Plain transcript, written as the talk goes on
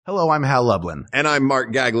Hello, I'm Hal Lublin. And I'm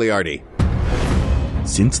Mark Gagliardi.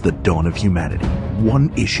 Since the dawn of humanity,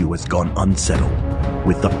 one issue has gone unsettled.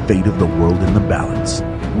 With the fate of the world in the balance,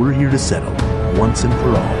 we're here to settle, once and for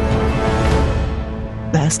all.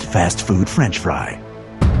 Best fast food French fry.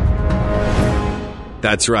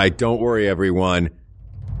 That's right. Don't worry, everyone.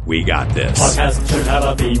 We got this. Podcasts should have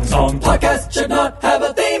a theme song. Podcasts should not have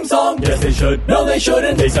a theme song. Yes, they should. No, they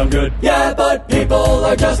shouldn't. They sound good. Yeah, but people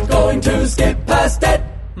are just going to skip past it.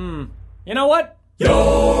 You know what?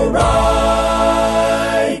 You're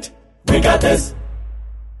right. We got this.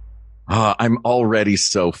 I'm already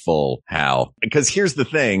so full, Hal. Because here's the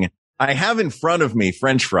thing. I have in front of me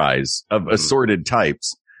French fries of assorted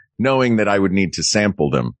types, knowing that I would need to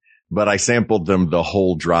sample them. But I sampled them the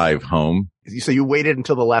whole drive home. So you waited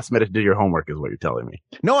until the last minute to do your homework is what you're telling me.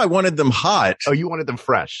 No, I wanted them hot. Oh, you wanted them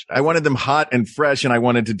fresh. I wanted them hot and fresh, and I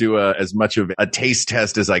wanted to do as much of a taste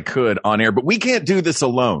test as I could on air. But we can't do this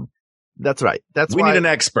alone. That's right. We need an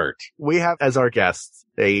expert. We have as our guest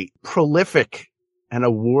a prolific and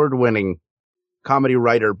award-winning comedy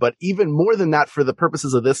writer, but even more than that for the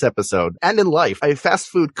purposes of this episode and in life, a fast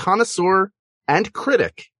food connoisseur and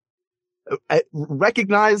critic.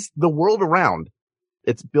 Recognize the world around.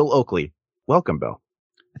 It's Bill Oakley. Welcome, Bill.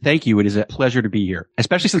 Thank you. It is a pleasure to be here,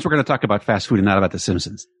 especially since we're going to talk about fast food and not about The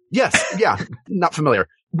Simpsons. Yes. Yeah. Not familiar.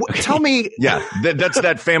 Tell me. Yeah. That's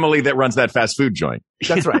that family that runs that fast food joint.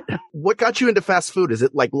 That's right. What got you into fast food? Is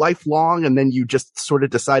it like lifelong and then you just sort of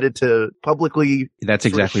decided to publicly? That's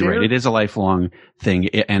exactly right. It is a lifelong thing.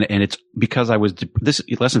 And it's because this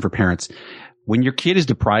lesson for parents. When your kid is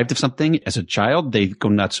deprived of something as a child, they go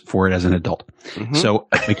nuts for it as an adult. Mm-hmm. So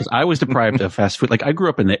because I was deprived of fast food, like I grew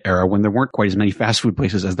up in the era when there weren't quite as many fast food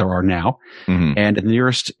places as there are now. Mm-hmm. And the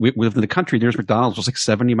nearest, we lived in the country, the nearest McDonald's was like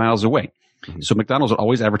 70 miles away. Mm-hmm. So McDonald's would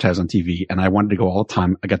always advertise on TV and I wanted to go all the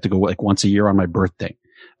time. I got to go like once a year on my birthday.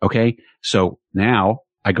 Okay. So now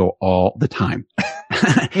I go all the time.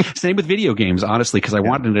 Same with video games, honestly, because I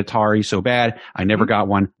wanted an Atari so bad. I never got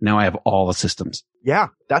one. Now I have all the systems. Yeah,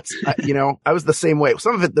 that's, I was the same way.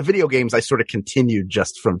 Some of it, the video games, I sort of continued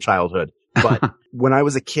just from childhood. But when I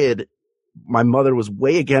was a kid, my mother was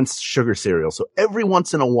way against sugar cereal. So every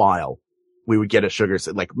once in a while, we would get a sugar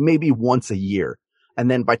cereal, like maybe once a year. And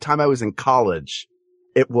then by the time I was in college,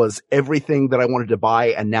 it was everything that I wanted to buy.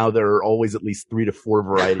 And now there are always at least 3 to 4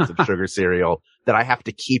 varieties of sugar cereal that I have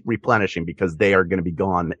to keep replenishing because they are going to be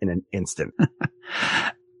gone in an instant.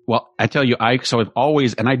 Well, I tell you, I've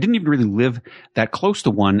always, and I didn't even really live that close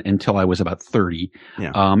to one until I was about 30.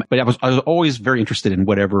 Yeah. But I was always very interested in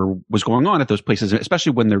whatever was going on at those places,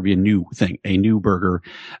 especially when there'd be a new thing, a new burger,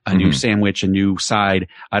 a new sandwich, a new side.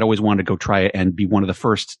 I'd always wanted to go try it and be one of the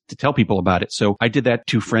first to tell people about it. So I did that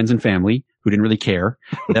to friends and family who didn't really care.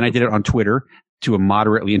 Then I did it on Twitter to a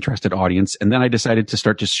moderately interested audience. And then I decided to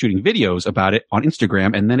start just shooting videos about it on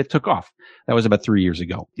Instagram. And then it took off. That was about 3 years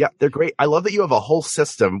ago. Yeah, they're great. I love that you have a whole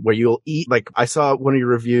system where you'll eat, like I saw one of your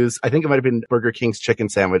reviews. I think it might have been Burger King's chicken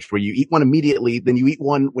sandwich where you eat one immediately. Then you eat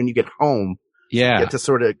one when you get home. Yeah. So you get to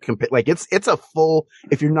sort of compare, like it's a full,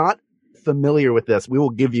 if you're not familiar with this, we will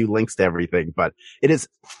give you links to everything, but it is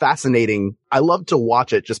fascinating. I love to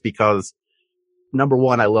watch it just because number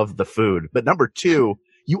one, I love the food, but number two,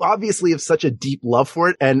 you obviously have such a deep love for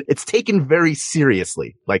it and it's taken very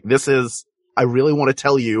seriously. Like this is, I really want to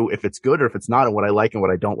tell you if it's good or if it's not and what I like and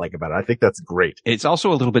what I don't like about it. I think that's great. It's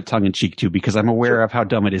also a little bit tongue in cheek too, because I'm aware of how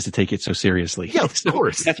dumb it is to take it so seriously. Yeah, of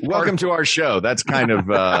course. Welcome to our show. That's kind of,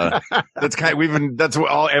 that's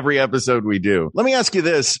what every episode we do. Let me ask you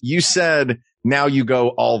this. You said now you go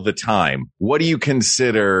all the time. What do you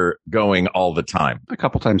consider going all the time? A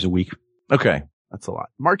couple times a week. Okay. That's a lot.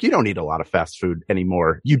 Mark, you don't eat a lot of fast food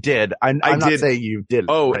anymore. You did. I'm not saying you did.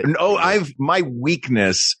 Oh, right? No, my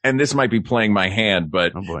weakness, and this might be playing my hand,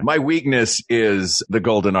 but my weakness is the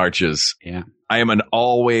Golden Arches. Yeah. I am an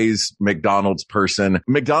always McDonald's person.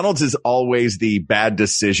 McDonald's is always the bad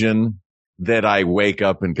decision that I wake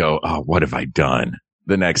up and go, oh, what have I done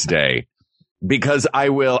the next day? Because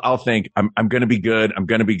I'll think I'm going to be good. I'm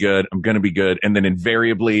going to be good. I'm going to be good. And then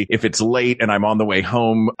invariably, if it's late and I'm on the way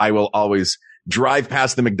home, I will always drive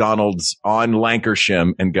past the McDonald's on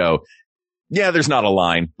Lancashire and go, yeah, there's not a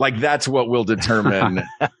line. Like that's what will determine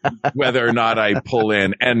whether or not I pull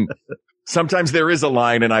in. And sometimes there is a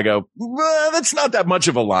line and I go, well, that's not that much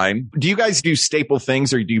of a line. Do you guys do staple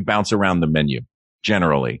things or do you bounce around the menu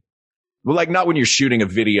generally? Well, like not when you're shooting a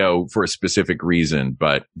video for a specific reason,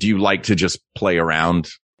 but do you like to just play around?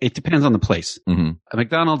 It depends on the place. Mm-hmm. At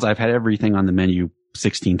McDonald's, I've had everything on the menu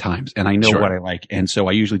 16 times and I know what I like. And so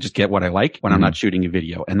I usually just get what I like when I'm not shooting a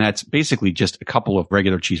video. And that's basically just a couple of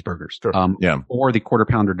regular cheeseburgers. Or the quarter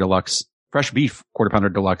pounder deluxe fresh beef quarter pounder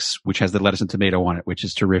deluxe, which has the lettuce and tomato on it, which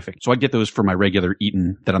is terrific. So I get those for my regular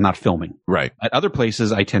eating that I'm not filming. Right. At other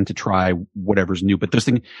places, I tend to try whatever's new, but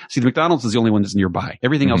the McDonald's is the only one that's nearby.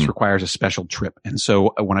 Everything else requires a special trip. And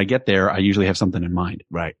so when I get there, I usually have something in mind.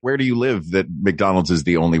 Right. Where do you live that McDonald's is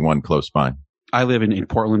the only one close by? I live in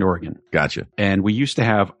Portland, Oregon. Gotcha. And we used to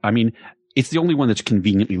have, it's the only one that's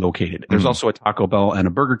conveniently located. There's also a Taco Bell and a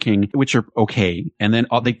Burger King, which are okay. And then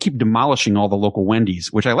they keep demolishing all the local Wendy's,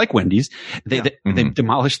 which I like Wendy's. They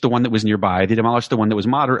demolished the one that was nearby. They demolished the one that was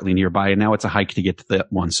moderately nearby. And now it's a hike to get to that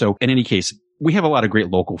one. So in any case, we have a lot of great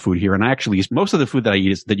local food here. And I actually, most of the food that I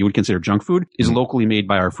eat that you would consider junk food is locally made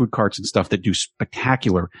by our food carts and stuff that do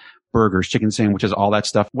spectacular burgers, chicken sandwiches, all that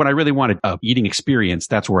stuff. When I really wanted a eating experience,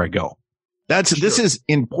 that's where I go. This is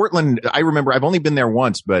in Portland. I remember I've only been there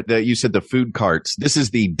once, but you said the food carts. This is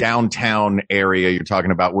the downtown area you're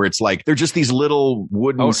talking about where it's like, they're just these little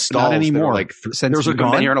wooden stalls. Not anymore. Since those are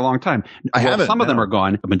gone. Been here in a long time. Some of them are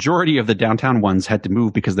gone. The majority of the downtown ones had to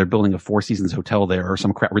move because they're building a Four Seasons hotel there or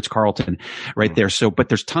some Ritz-Carlton right there. So, but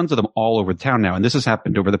there's tons of them all over the town now. And this has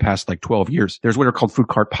happened over the past 12 years. There's what are called food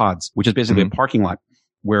cart pods, which is basically a parking lot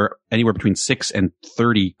where anywhere between 6 and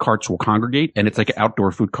 30 carts will congregate. And it's like an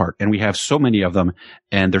outdoor food cart. And we have so many of them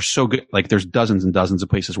and they're so good. Like there's dozens and dozens of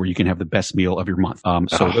places where you can have the best meal of your month.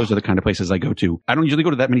 So those are the kind of places I go to. I don't usually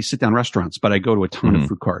go to that many sit down restaurants, but I go to a ton of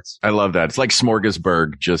food carts. I love that. It's like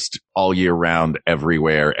smorgasbord, just all year round,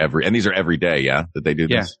 everywhere, and these are every day. Yeah. That they do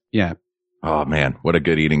this. Yeah. Oh man, what a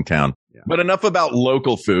good eating town. Yeah. But enough about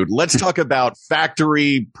local food. Let's talk about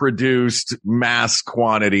factory produced mass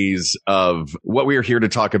quantities of what we are here to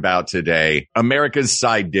talk about today. America's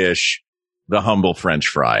side dish, the humble French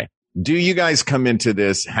fry. Do you guys come into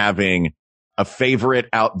this having a favorite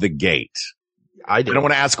out the gate? I don't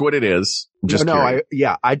want to ask what it is.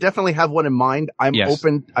 I definitely have one in mind.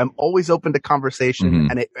 I'm always open to conversation.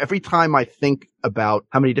 And every time I think about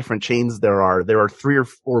how many different chains there are 3 or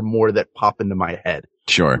 4 more that pop into my head.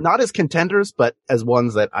 Sure. Not as contenders, but as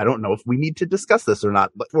ones that I don't know if we need to discuss this or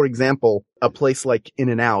not. But for example, a place like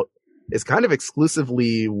In-N-Out is kind of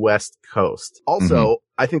exclusively West Coast. Also,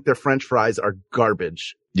 I think their French fries are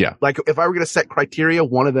garbage. Yeah. Like if I were going to set criteria,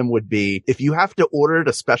 one of them would be if you have to order it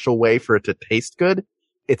a special way for it to taste good,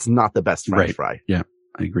 it's not the best French fry. Yeah,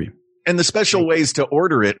 I agree. And the special ways to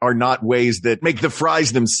order it are not ways that make the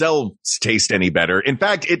fries themselves taste any better. In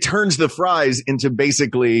fact, it turns the fries into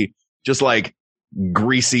basically just like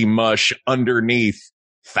greasy mush underneath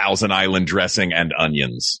Thousand Island dressing and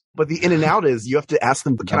onions. But the In-N-Out is you have to ask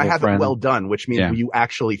them, can I have it well done? Which means you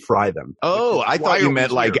actually fry them. Oh, I thought you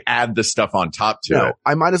meant like add the stuff on top to it.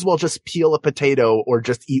 I might as well just peel a potato or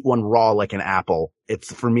just eat one raw like an apple.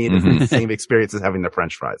 It's for me, it's the same experience as having the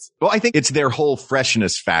French fries. Well, I think it's their whole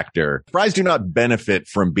freshness factor. Fries do not benefit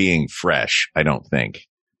from being fresh, I don't think.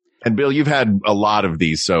 And Bill, you've had a lot of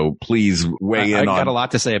these, so please weigh in on. I got a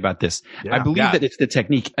lot to say about this. Yeah. I believe that it's the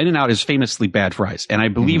technique. In-N-Out is famously bad fries. And I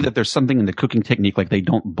believe that there's something in the cooking technique, like they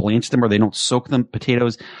don't blanch them or they don't soak them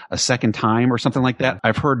potatoes a second time or something like that.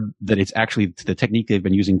 I've heard that it's actually the technique they've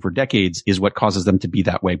been using for decades is what causes them to be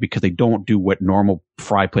that way because they don't do what normal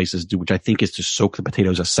fry places do, which I think is to soak the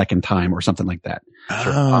potatoes a second time or something like that.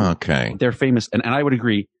 Okay. They're famous. And I would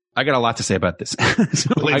agree. I got a lot to say about this.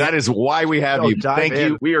 That is why we have you. Thank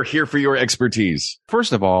you. We are here for your expertise.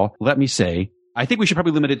 First of all, let me say, I think we should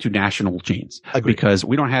probably limit it to national chains because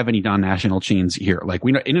we don't have any non-national chains here. Like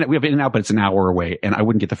we have In-N-Out, but it's an hour away and I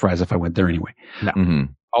wouldn't get the fries if I went there anyway. No.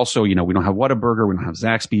 Also, we don't have Whataburger. We don't have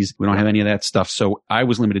Zaxby's. We don't have any of that stuff. So I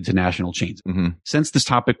was limited to national chains. Since this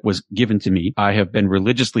topic was given to me, I have been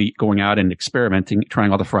religiously going out and experimenting,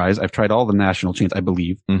 trying all the fries. I've tried all the national chains, I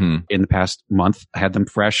believe, in the past month. I had them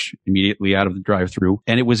fresh immediately out of the drive-thru.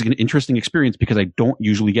 And it was an interesting experience because I don't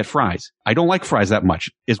usually get fries. I don't like fries that much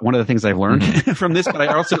is one of the things I've learned from this. But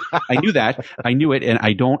I knew that. I knew it. And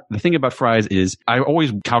the thing about fries is I'm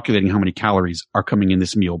always calculating how many calories are coming in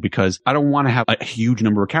this meal because I don't want to have a huge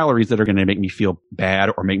number of calories that are going to make me feel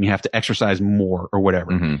bad or make me have to exercise more or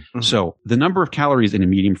whatever. So the number of calories in a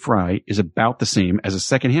medium fry is about the same as a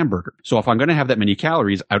second hamburger. So if I'm going to have that many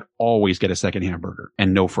calories, I'd always get a second hamburger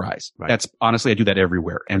and no fries. That's honestly, I do that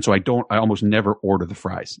everywhere. And so I almost never order the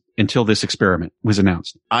fries until this experiment was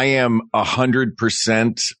announced. I am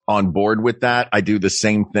 100% on board with that. I do the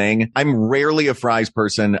same thing. I'm rarely a fries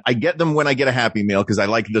person. I get them when I get a Happy Meal because I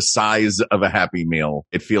like the size of a Happy Meal.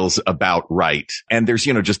 It feels about right. And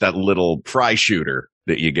there's, just that little fry shooter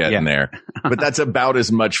that you get in there. But that's about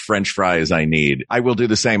as much French fry as I need. I will do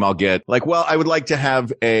the same. I'll get I would like to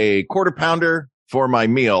have a quarter pounder for my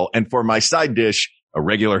meal and for my side dish, a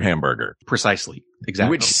regular hamburger. Precisely.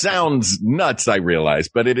 Exactly. Which sounds nuts, I realize,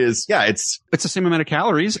 but it is, it's the same amount of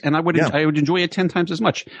calories, and I would enjoy it 10 times as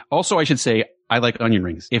much. Also, I should say, I like onion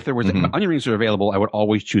rings. If there was onion rings are available, I would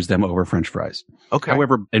always choose them over French fries. Okay.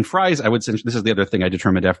 However, in fries, I would say, this is the other thing I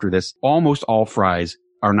determined after this, almost all fries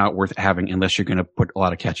are not worth having unless you're going to put a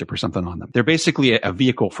lot of ketchup or something on them. They're basically a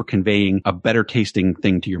vehicle for conveying a better tasting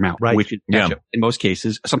thing to your mouth, right. which is ketchup. In most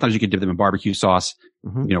cases. Sometimes you could dip them in barbecue sauce,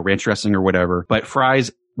 ranch dressing or whatever. But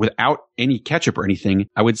fries without any ketchup or anything,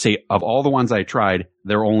 I would say of all the ones I tried,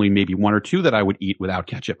 there are only maybe one or two that I would eat without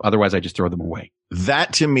ketchup. Otherwise, I just throw them away.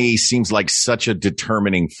 That to me seems like such a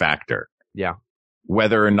determining factor. Yeah.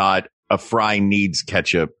 Whether or not a fry needs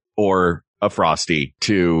ketchup or a Frosty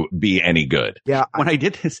to be any good. Yeah. When I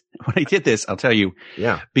did this, I'll tell you.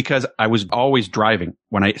 Yeah. Because I was always driving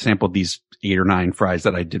when I sampled these 8 or 9 fries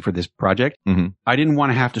that I did for this project. I didn't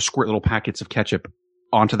want to have to squirt little packets of ketchup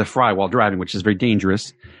onto the fry while driving, which is very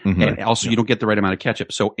dangerous. And also you don't get the right amount of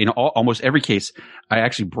ketchup. So in almost every case, I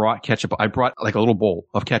actually brought ketchup. I brought like a little bowl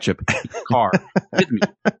of ketchup in the car with me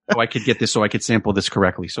so I could get this, so I could sample this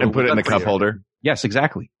correctly. So and put it in the cup holder. Yes,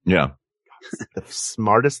 exactly. Yeah. The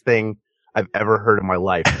smartest thing I've ever heard in my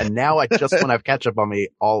life. And now I just want to have ketchup on me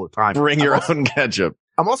all the time. Bring your own ketchup.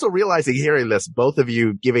 I'm also realizing, hearing this, both of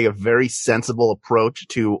you giving a very sensible approach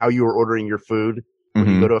to how you are ordering your food when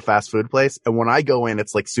you go to a fast food place. And when I go in,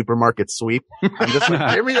 it's like supermarket sweep. I'm just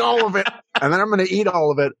like, give me all of it. And then I'm going to eat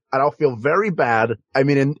all of it. And I'll feel very bad. I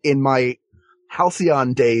mean, in my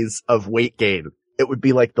halcyon days of weight gain, it would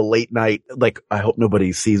be like the late night, like, I hope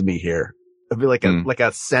nobody sees me here. It'd be like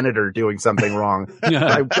a senator doing something wrong.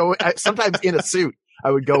 Sometimes in a suit,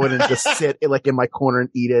 I would go in and just sit in my corner and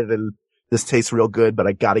eat it. And this tastes real good, but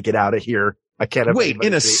I got to get out of here. I can't have Wait,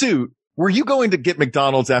 in a suit? Were you going to get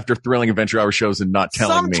McDonald's after Thrilling Adventure Hour shows and not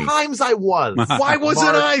telling me? Sometimes I was. Why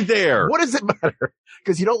wasn't I there? What does it matter?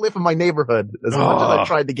 Because you don't live in my neighborhood as much as I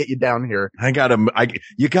tried to get you down here.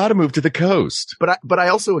 You gotta move to the coast. But I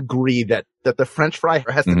also agree that the French fry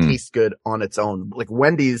has to taste good on its own. Like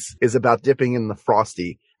Wendy's is about dipping in the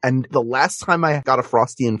Frosty. And the last time I got a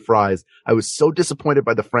Frosty and fries, I was so disappointed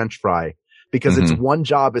by the French fry because its one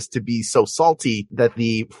job is to be so salty that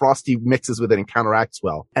the Frosty mixes with it and counteracts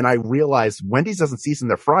well. And I realized Wendy's doesn't season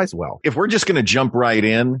their fries well. If we're just going to jump right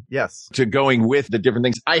in to going with the different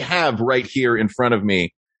things I have right here in front of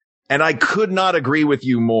me, and I could not agree with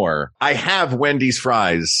you more. I have Wendy's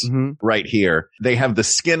fries right here. They have the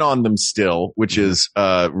skin on them still, which is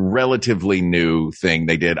a relatively new thing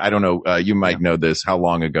they did. I don't know. You might know this, how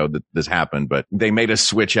long ago that this happened, but they made a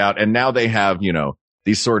switch out and now they have,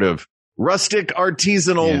 these sort of rustic,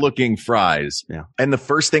 artisanal looking fries. Yeah. And the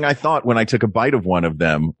first thing I thought when I took a bite of one of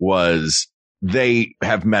them was they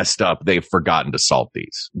have messed up. They've forgotten to salt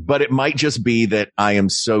these. But it might just be that I am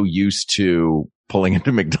so used to pulling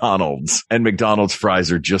into McDonald's and McDonald's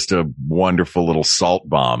fries are just a wonderful little salt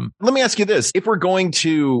bomb. Let me ask you this. If we're going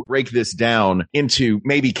to break this down into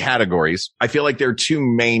maybe categories, I feel like there are 2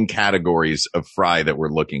 main categories of fry that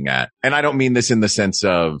we're looking at. And I don't mean this in the sense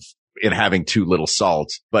of it having too little salt,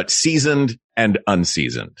 but seasoned and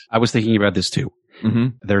unseasoned. I was thinking about this too.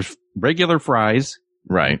 There's regular fries.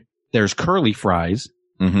 Right. There's curly fries.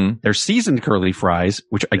 There's seasoned curly fries,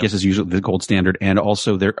 which I guess is usually the gold standard. And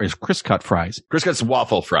also there is crisp cut fries. Crisp cut's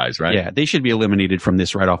waffle fries, right? Yeah. They should be eliminated from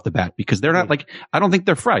this right off the bat because they're not I don't think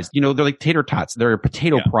they're fries. They're like tater tots. They're a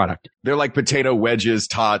potato product. They're like potato wedges,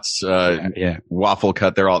 tots, waffle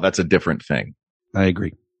cut. That's a different thing. I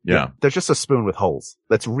agree. Yeah. There's just a spoon with holes.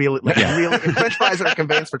 That's really, really, if French fries are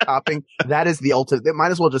conveyance for topping, that is the ultimate. It might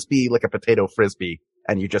as well just be like a potato frisbee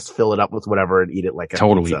and you just fill it up with whatever and eat it like a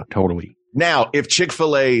pizza. Totally. Now, if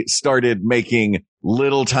Chick-fil-A started making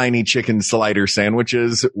little tiny chicken slider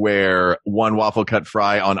sandwiches where one waffle cut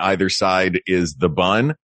fry on either side is the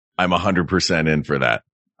bun, I'm 100% in for that.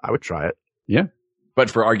 I would try it. Yeah. But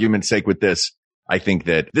for argument's sake with this, I think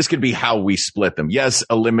that this could be how we split them. Yes,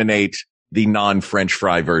 eliminate the non-French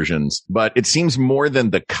fry versions, but it seems more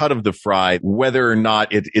than the cut of the fry, whether or not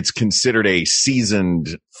it's considered a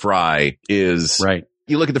seasoned fry is right.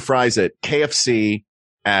 You look at the fries at KFC,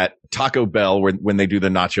 at Taco Bell when they do the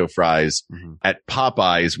nacho fries, at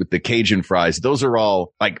Popeyes with the Cajun fries. Those are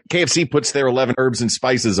all like KFC puts their 11 herbs and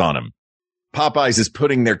spices on them. Popeyes is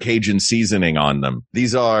putting their Cajun seasoning on them.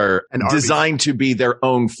 These are designed to be their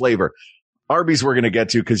own flavor. Arby's we're going to get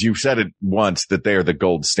to because you've said it once that they are the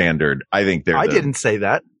gold standard. I think they're I didn't say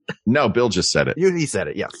that. No, Bill just said it. He said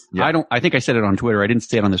it, yes. Yeah. I think I said it on Twitter. I didn't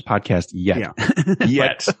say it on this podcast yet. Yeah.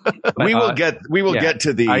 Yet. We will get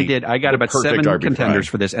to the I got about 7 contenders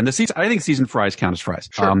for this. And I think seasoned fries count as fries.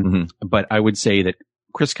 Sure. But I would say that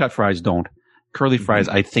crisp cut fries don't. Curly fries,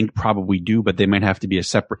 I think probably do, but they might have to be a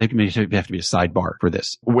separate, they may have to be a sidebar for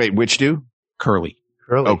this. Wait, which do? Curly.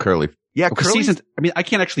 Oh, Curly. Yeah, seasons. I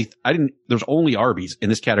mean, there's only Arby's in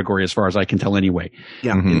this category as far as I can tell anyway.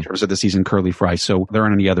 Yeah. In terms of the season curly fries. So there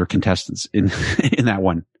aren't any other contestants in that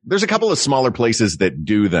one. There's a couple of smaller places that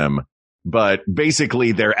do them, but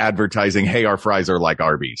basically they're advertising, hey, our fries are like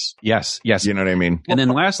Arby's. Yes. You know what I mean? And then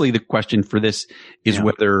lastly, the question for this is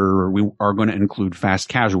whether we are going to include fast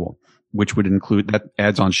casual, which would include, that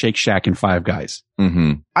adds on Shake Shack and Five Guys.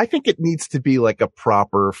 Mm-hmm. I think it needs to be like a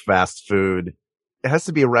proper fast food. It has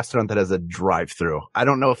to be a restaurant that has a drive-through. I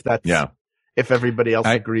don't know if that's, if everybody else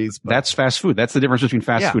agrees. But that's fast food. That's the difference between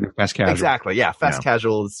fast food and fast casual. Exactly. Yeah. Fast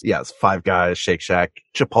casual is, Five Guys, Shake Shack.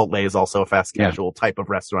 Chipotle is also a fast casual type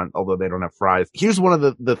of restaurant, although they don't have fries. Here's one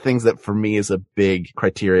of the things that for me is a big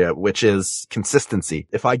criteria, which is consistency.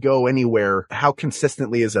 If I go anywhere, how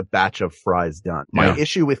consistently is a batch of fries done? My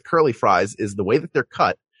issue with curly fries is the way that they're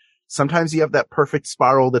cut. Sometimes you have that perfect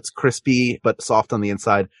spiral that's crispy but soft on the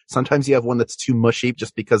inside. Sometimes you have one that's too mushy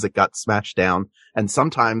just because it got smashed down. And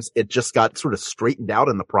sometimes it just got sort of straightened out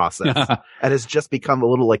in the process and has just become a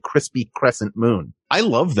little like crispy crescent moon. I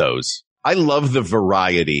love those. I love the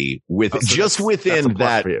variety with just within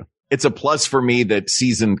that. It's a plus for me that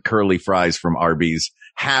seasoned curly fries from Arby's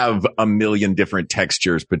have a million different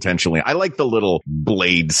textures potentially. I like the little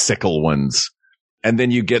blade sickle ones. And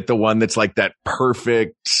then you get the one that's like that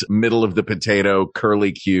perfect middle of the potato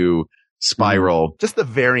curly Q spiral. Just the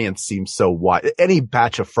variance seems so wide. Any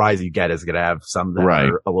batch of fries you get is going to have some that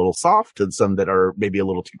are a little soft and some that are maybe a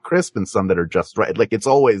little too crisp and some that are just right. Like it's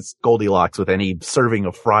always Goldilocks with any serving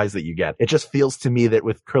of fries that you get. It just feels to me that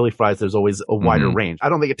with curly fries, there's always a wider range. I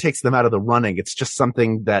don't think it takes them out of the running. It's just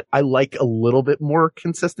something that I like a little bit more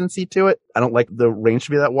consistency to it. I don't like the range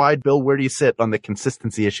to be that wide. Bill, where do you sit on the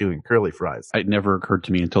consistency issue in curly fries? It never occurred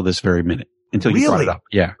to me until this very minute. Until you brought it up.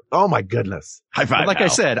 Yeah. Oh my goodness. High five. But like I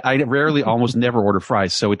said, I rarely, almost never order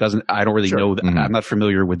fries. So I don't really know that. I'm not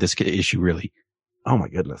familiar with this issue really. Oh my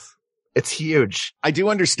goodness. It's huge. I do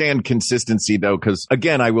understand consistency though, because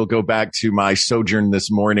again, I will go back to my sojourn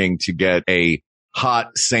this morning to get a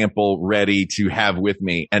hot sample ready to have with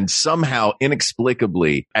me. And somehow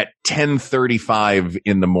inexplicably at 10:35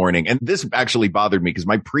 in the morning, and this actually bothered me because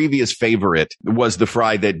my previous favorite was the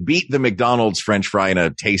fry that beat the McDonald's French fry in a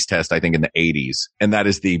taste test, I think in the 80s. And that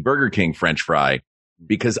is the Burger King French fry,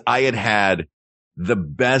 because I had the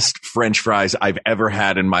best French fries I've ever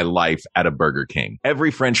had in my life at a Burger King.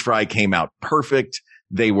 Every French fry came out perfect.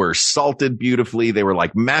 They were salted beautifully. They were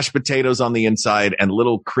like mashed potatoes on the inside and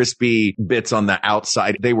little crispy bits on the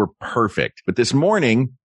outside. They were perfect. But this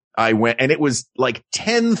morning I went and it was like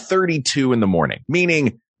 10:32 in the morning,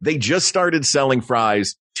 meaning they just started selling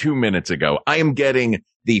fries 2 minutes ago. I am getting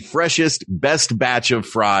the freshest, best batch of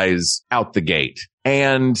fries out the gate.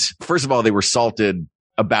 And first of all, they were salted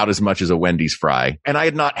about as much as a Wendy's fry. And I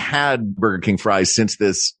had not had Burger King fries since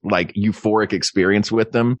this like euphoric experience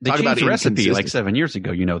with them. They changed the recipe like 7 years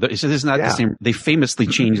ago, you know. So this is not the same. They famously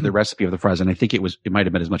changed the recipe of the fries. And I think it might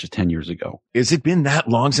have been as much as 10 years ago. Has it been that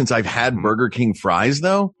long since I've had Burger King fries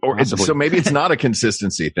though? Or so maybe it's not a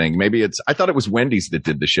consistency thing. Maybe I thought it was Wendy's that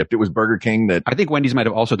did the shift. It was Burger King that. I think Wendy's might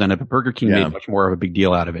have also done it, but Burger King made much more of a big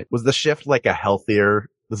deal out of it. Was the shift like a healthier?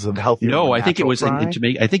 This is a healthier. No, I think it was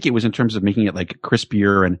I think it was in terms of making it like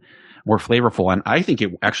crispier and more flavorful. And I think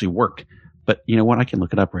it actually worked. But you know what? I can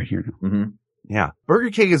look it up right here now. Mm-hmm. Yeah. Burger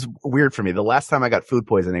King is weird for me. The last time I got food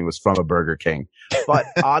poisoning was from a Burger King. But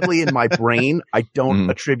oddly in my brain, I don't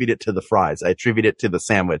attribute it to the fries. I attribute it to the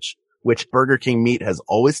sandwich, which Burger King meat has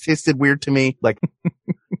always tasted weird to me. Like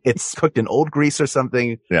it's cooked in old grease or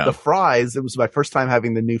something. Yeah. The fries, it was my first time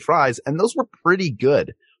having the new fries, and those were pretty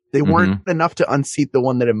good. They weren't enough to unseat the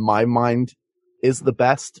one that in my mind is the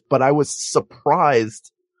best, but I was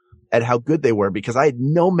surprised at how good they were because I had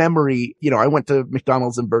no memory. You know, I went to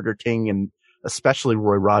McDonald's and Burger King and especially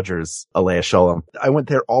Roy Rogers, Alea Shalom. I went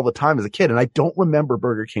there all the time as a kid and I don't remember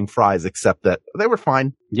Burger King fries except that they were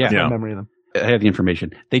fine. Yeah. I have no memory of them. I have the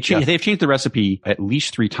information. They've changed the recipe at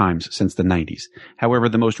least 3 times since the 90s. However,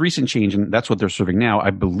 the most recent change, and that's what they're serving now, I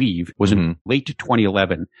believe, was in late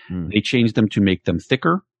 2011. They changed them to make them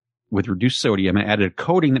thicker with reduced sodium and added a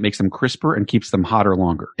coating that makes them crisper and keeps them hotter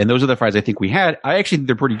longer. And those are the fries I think we had. I actually think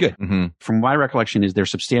they're pretty good. From my recollection is they're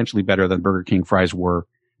substantially better than Burger King fries were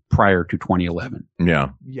prior to 2011.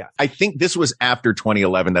 Yeah. I think this was after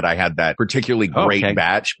 2011 that I had that particularly great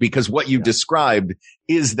batch because what you described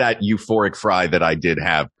is that euphoric fry that I did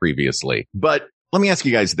have previously. But let me ask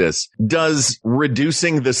you guys this. Does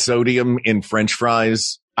reducing the sodium in French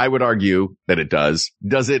fries, I would argue that it does.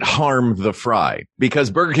 Does it harm the fry? Because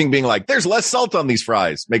Burger King being like, there's less salt on these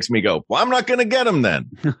fries makes me go, well, I'm not going to get them then.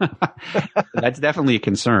 That's definitely a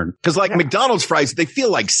concern. Because like McDonald's fries, they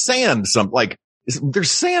feel like sand. There's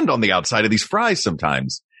sand on the outside of these fries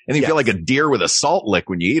sometimes. And you feel like a deer with a salt lick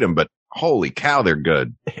when you eat them, but holy cow, they're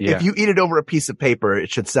good. Yeah. If you eat it over a piece of paper, it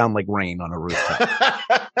should sound like rain on a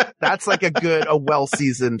rooftop. That's like a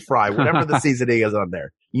well-seasoned fry, whatever the seasoning is on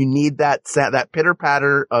there. You need that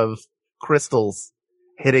pitter-patter of crystals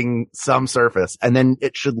hitting some surface, and then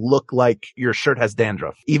it should look like your shirt has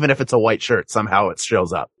dandruff. Even if it's a white shirt, somehow it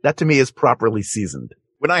shows up. That to me is properly seasoned.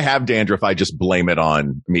 When I have dandruff, I just blame it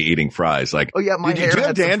on me eating fries. Like, oh yeah, my hair. Do you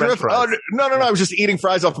have dandruff? Oh, no. I was just eating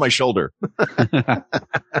fries off my shoulder.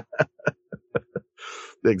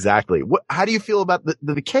 Exactly. How do you feel about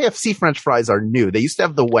the KFC French fries are new? They used to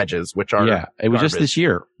have the wedges, which are it was just this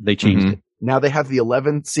year they changed it. Now they have the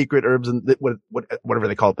 11 secret herbs and whatever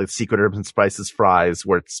they call it, the secret herbs and spices fries,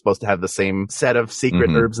 where it's supposed to have the same set of secret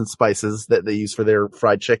herbs and spices that they use for their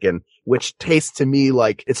fried chicken, which tastes to me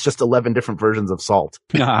like it's just 11 different versions of salt.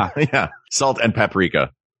 Yeah. Salt and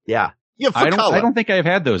paprika. Yeah. I don't think I've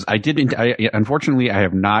had those. Unfortunately, I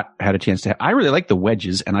have not had a chance to. I really like the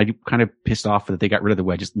wedges, and I'm kind of pissed off that they got rid of the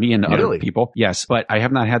wedges. Me and other people, yes, but I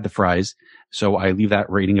have not had the fries, so I leave that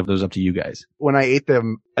rating of those up to you guys. When I ate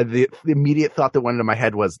them, the immediate thought that went into my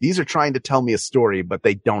head was, these are trying to tell me a story, but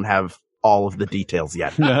they don't have all of the details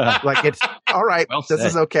yet. Like it's all right. Well this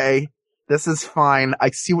is okay. This is fine.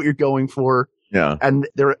 I see what you're going for. Yeah, and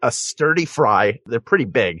they're a sturdy fry. They're pretty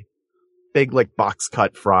big like box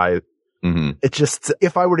cut fry. It's just,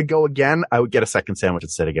 if I were to go again, I would get a second sandwich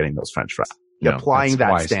instead of getting those French fries. Applying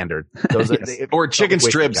that wise standard. Those yes. Or chicken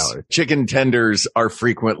strips, chicken tenders are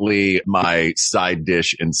frequently my side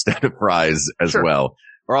dish instead of fries as well.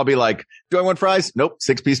 Or I'll be like, do I want fries? Nope.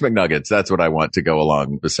 6-piece McNuggets. That's what I want to go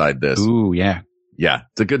along beside this. Ooh, yeah. Yeah.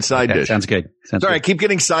 It's a good side dish. Sounds good. Sorry, I keep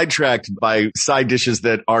getting sidetracked by side dishes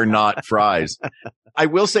that are not fries. I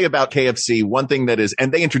will say about KFC, one thing that is,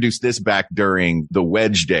 and they introduced this back during the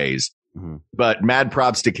wedge days, but mad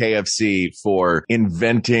props to KFC for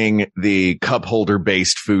inventing the cup holder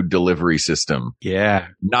based food delivery system. Yeah.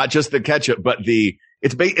 Not just the ketchup, but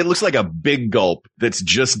it looks like a big gulp that's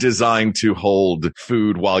just designed to hold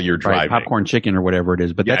food while you're driving. Right, popcorn chicken or whatever it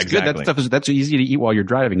is. But that's good. That stuff that's easy to eat while you're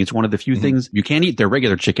driving. It's one of the few things you can't eat their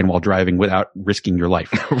regular chicken while driving without risking your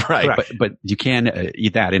life. Right. But you can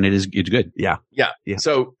eat that, and it's good. Yeah.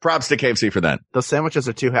 So props to KFC for that. Those sandwiches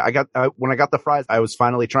are too. When I got the fries, I was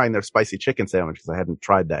finally trying their spicy chicken sandwich because I hadn't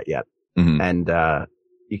tried that yet. And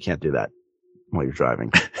you can't do that while you're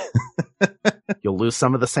driving. You'll lose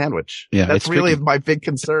some of the sandwich. Yeah, that's really my big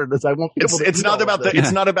concern. Is I won't be able to. It's not about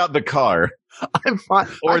it's not about the car. I'm fine.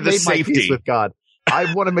 Or the safety. My peace with God.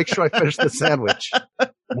 I want to make sure I finish the sandwich.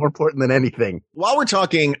 More important than anything. While we're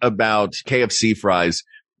talking about KFC fries,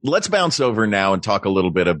 let's bounce over now and talk a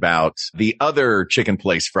little bit about the other chicken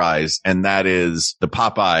place fries, and that is the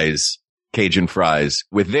Popeyes Cajun fries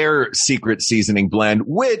with their secret seasoning blend,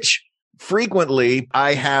 which frequently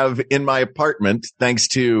I have in my apartment, thanks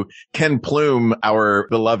to Ken Plume, our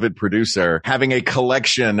beloved producer, having a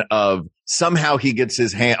collection of somehow he gets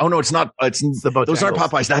his hand. Oh no, it's not. Those aren't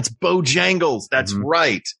Popeyes. That's Bojangles. That's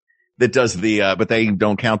right. That does but they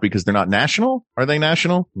don't count because they're not national. Are they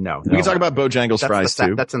national? No. We can talk about Bojangles fries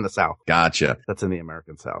too. That's in the South. Gotcha. That's in the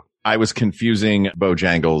American South. I was confusing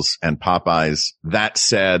Bojangles and Popeyes. That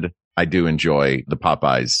said, I do enjoy the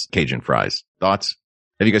Popeyes Cajun fries. Thoughts?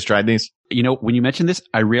 Have you guys tried these? You know, when you mentioned this,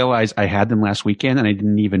 I realized I had them last weekend and I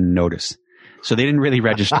didn't even notice. So they didn't really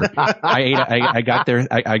register. I got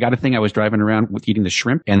a thing. I was driving around with eating the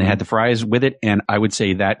shrimp and they had the fries with it. And I would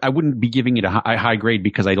say that I wouldn't be giving it a high grade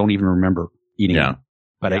because I don't even remember eating it.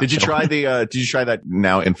 But did you try that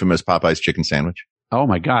now infamous Popeyes chicken sandwich? Oh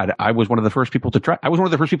my God. I was one of the first people to try. I was one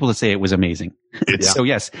of the first people to say it was amazing. So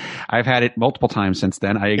yes, I've had it multiple times since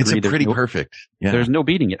then. I agree. It's pretty perfect. Yeah. There's no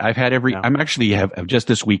beating it. I've had I'm actually just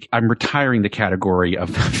this week, I'm retiring the category of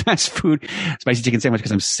fast food spicy chicken sandwich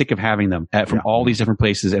because I'm sick of having them from all these different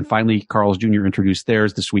places. And finally, Carl's Jr. introduced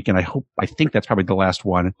theirs this week. And I think that's probably the last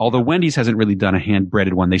one. Although Wendy's hasn't really done a hand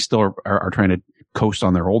breaded one. They still are trying to coast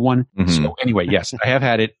on their old one. So anyway, yes, I have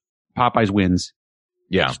had it. Popeyes wins.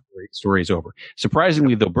 Yeah. Story is over.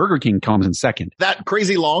 Surprisingly, though, Burger King comes in second. That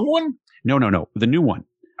crazy long one? No. The new one.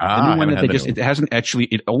 The new one that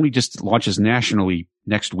it only just launches nationally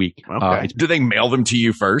next week. Okay. Do they mail them to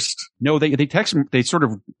you first? No, they sort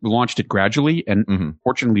of launched it gradually. And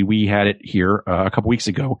fortunately we had it here a couple weeks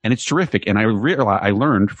ago, and it's terrific. And I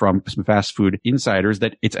learned from some fast food insiders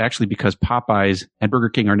that it's actually because Popeyes and Burger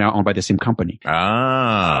King are now owned by the same company.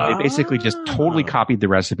 They basically just totally copied the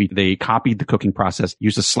recipe. They copied the cooking process,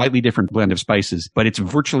 used a slightly different blend of spices, but it's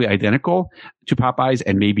virtually identical to Popeyes,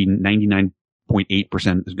 and maybe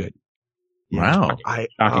 99.8% is good. Wow.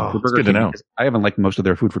 It's good to know. I haven't liked most of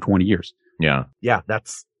their food for 20 years. Yeah. Yeah,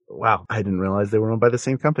 wow. I didn't realize they were owned by the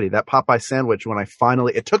same company. That Popeye sandwich,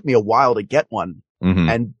 it took me a while to get one.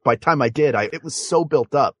 And by the time I did, it was so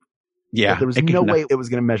built up. Yeah. There was no way it was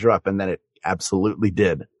going to measure up, and then it absolutely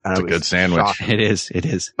did. And it's a good sandwich. Shocked. It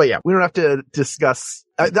is. But yeah, we don't have to discuss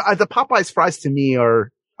the Popeyes fries. To me,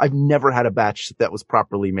 I've never had a batch that was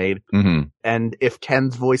properly made. And if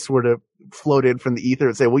Ken's voice were to float in from the ether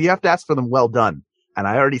and say, well, you have to ask for them well done. And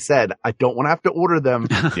I already said, I don't want to have to order them.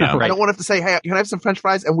 Yeah, I don't want to have to say, hey, can I have some French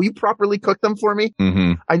fries? And will you properly cook them for me?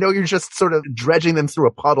 I know you're just sort of dredging them through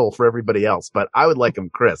a puddle for everybody else, but I would like them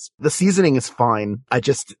crisp. The seasoning is fine.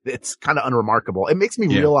 It's kind of unremarkable. It makes me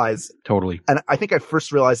realize. Totally. And I think I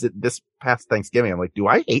first realized it this past Thanksgiving. I'm like, do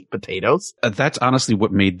I hate potatoes? That's honestly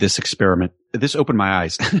what made this experiment. This opened my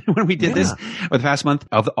eyes when we did this for the past month.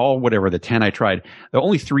 Of the 10 I tried, the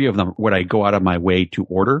only 3 of them would I go out of my way to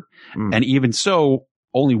order. And even so,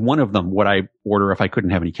 only one of them would I order if I couldn't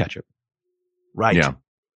have any ketchup. Right. Yeah.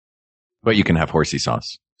 But you can have horsey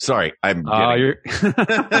sauce. Sorry, I'm kidding. How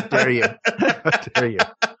dare you. How dare you.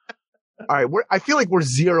 All right. I feel like we're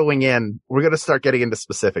zeroing in. We're going to start getting into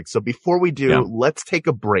specifics. So before we do, let's take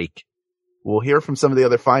a break. We'll hear from some of the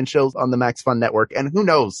other fine shows on the Max Fun Network, and who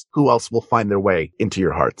knows who else will find their way into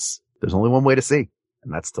your hearts. There's only one way to see,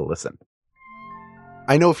 and that's to listen.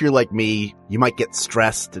 I know if you're like me, you might get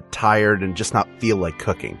stressed, tired, and just not feel like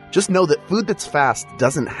cooking. Just know that food that's fast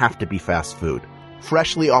doesn't have to be fast food.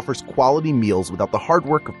 Freshly offers quality meals without the hard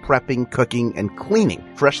work of prepping, cooking, and cleaning.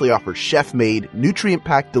 Freshly offers chef-made,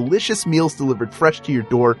 nutrient-packed, delicious meals delivered fresh to your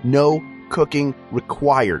door. No cooking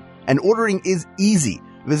required. And ordering is easy.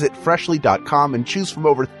 Visit Freshly.com and choose from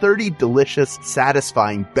over 30 delicious,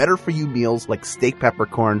 satisfying, better-for-you meals like steak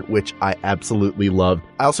peppercorn, which I absolutely loved.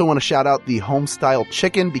 I also want to shout out the home-style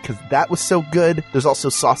chicken because that was so good. There's also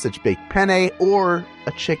sausage-baked penne or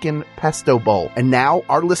a chicken pesto bowl. And now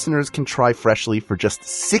our listeners can try Freshly for just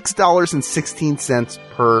 $6.16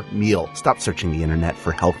 per meal. Stop searching the internet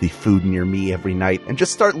for healthy food near me every night and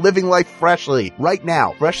just start living life freshly. Right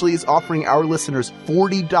now, Freshly is offering our listeners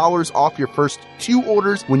 $40 off your first 2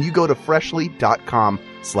 orders when you go to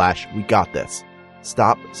freshly.com/wegotthis.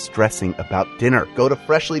 Stop stressing about dinner. Go to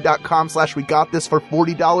freshly.com/wegotthis for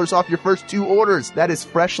 $40 off your first 2 orders. That is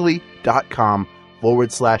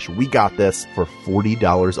freshly.com/wegotthis for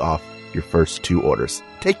 $40 off your first 2 orders.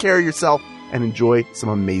 Take care of yourself and enjoy some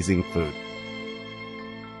amazing food.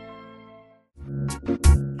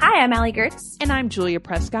 Hi, I'm Allie Gertz. And I'm Julia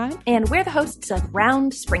Prescott. And we're the hosts of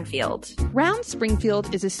Round Springfield. Round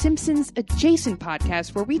Springfield is a Simpsons adjacent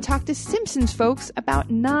podcast where we talk to Simpsons folks about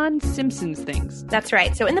non-Simpsons things. That's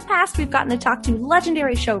right. So in the past, we've gotten to talk to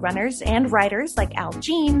legendary showrunners and writers like Al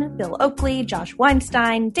Jean, Bill Oakley, Josh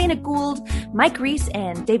Weinstein, Dana Gould, Mike Reese,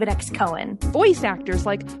 and David X. Cohen. Voice actors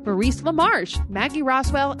like Maurice LaMarche, Maggie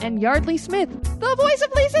Roswell, and Yardley Smith, the voice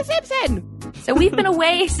of Lisa Simpson. So we've been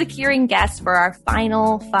away securing guests for our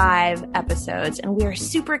final 5 episodes, and we are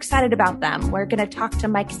super excited about them. We're going to talk to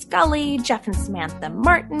Mike Scully, Jeff and Samantha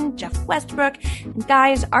Martin, Jeff Westbrook, and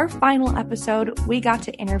guys, our final episode, we got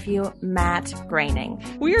to interview Matt Groening.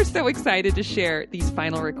 We are so excited to share these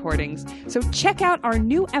final recordings. So check out our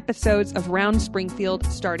new episodes of Round Springfield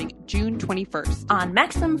starting June 21st. On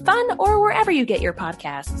Maximum Fun or wherever you get your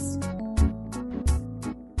podcasts.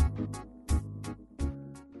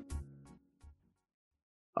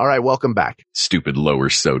 All right, welcome back. Stupid lower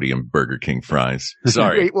sodium Burger King fries.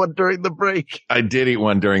 Sorry. You ate one during the break. I did eat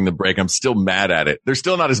one during the break. I'm still mad at it. They're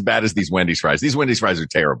still not as bad as these Wendy's fries. These Wendy's fries are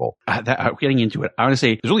terrible. Getting into it, I want to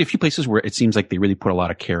say there's only a few places where it seems like they really put a lot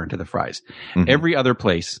of care into the fries. Mm-hmm. Every other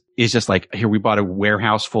place is just like, here, we bought a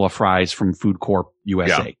warehouse full of fries from Food Corp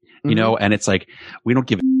USA. Yeah. You know, and it's like, we don't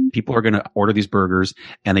give a people are going to order these burgers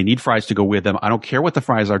and they need fries to go with them. I don't care what the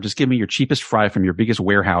fries are. Just give me your cheapest fry from your biggest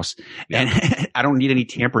warehouse. Yeah. And I don't need any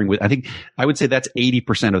tampering with. I would say that's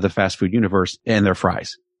 80% of the fast food universe and their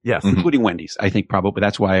fries. Yes. Including Wendy's. I think probably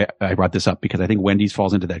that's why I brought this up, because I think Wendy's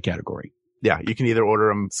falls into that category. Yeah, you can either order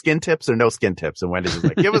them skin tips or no skin tips. And Wendy's is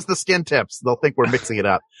like, give us the skin tips. They'll think we're mixing it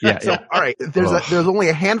up. So, all right, there's only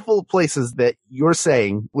a handful of places that you're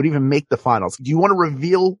saying would even make the finals. Do you want to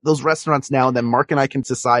reveal those restaurants now? And then Mark and I can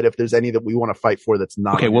decide if there's any that we want to fight for that's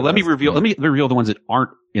not. Okay, well, let me reveal the ones that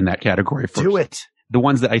aren't in that category first. Do it. The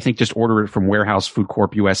ones that I think just order it from Warehouse Food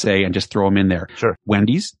Corp USA and just throw them in there. Sure.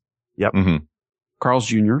 Wendy's. Yep. Mm-hmm. Carl's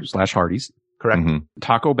Jr. / Hardee's. Correct. Mm-hmm.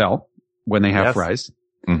 Taco Bell when they have fries.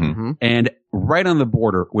 Mm-hmm. And right on the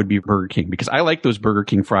border would be Burger King, because I like those Burger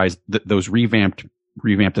King fries, those revamped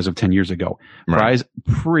as of 10 years ago. Right. Fries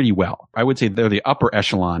pretty well. I would say they're the upper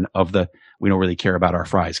echelon of the we don't really care about our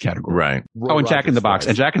fries category. Right. And Jack in the Box.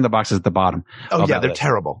 And Jack in the Box is at the bottom. Oh, yeah, they're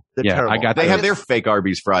terrible. They're terrible. They have their fake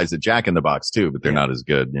Arby's fries at Jack in the Box too, but they're not as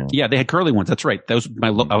good. Yeah, they had curly ones. That's right. That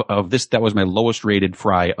was that was my lowest rated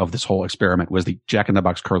fry of this whole experiment, was the Jack in the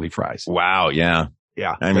Box curly fries. Wow. Yeah.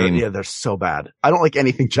 Yeah. I mean, they're so bad. I don't like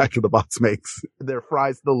anything Jack in the Box makes. Their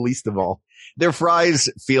fries, the least of all. Their fries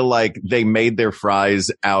feel like they made their fries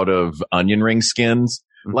out of onion ring skins.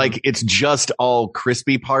 Mm-hmm. Like it's just all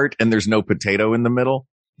crispy part and there's no potato in the middle.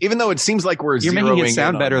 Even though it seems like you're making it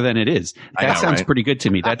sound better than it is. That sounds pretty good to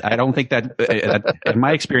me. That I don't think that, in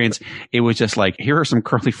my experience, it was just like, here are some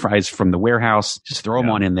curly fries from the Warehouse. Just throw them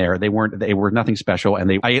on in there. They were nothing special.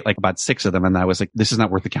 And I ate like about 6 of them and I was like, this is not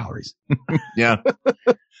worth the calories. Yeah.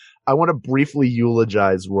 I want to briefly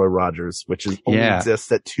eulogize Roy Rogers, which only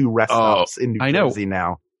exists at 2 rest stops in New Jersey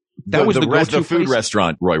now. That was the food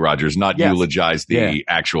restaurant, Roy Rogers, not eulogize the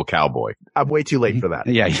actual cowboy. I'm way too late for that.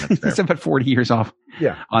 Yeah, it's about 40 years off.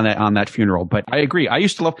 Yeah, on that funeral. But I agree. I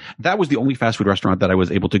used to love that. Was the only fast food restaurant that I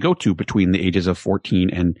was able to go to between the ages of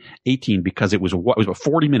 14 and 18 because it was a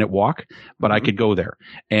 40-minute walk, but I could go there.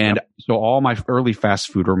 And so all my early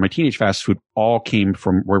fast food or my teenage fast food all came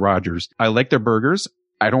from Roy Rogers. I like their burgers.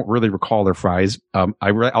 I don't really recall their fries.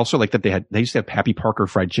 I also like that they used to have Happy Parker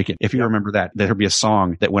fried chicken. If you remember that, there'd be a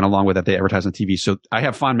song that went along with that they advertised on TV. So I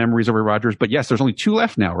have fond memories of Roy Rogers, but yes, there's only 2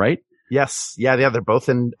 left now, right? Yes. Yeah. They're both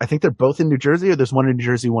I think they're both in New Jersey, or there's one in New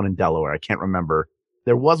Jersey, one in Delaware. I can't remember.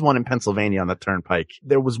 There was one in Pennsylvania on the Turnpike.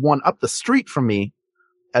 There was one up the street from me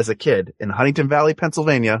as a kid in Huntington Valley,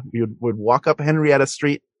 Pennsylvania. You would walk up Henrietta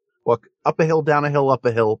Street, walk up a hill, down a hill, up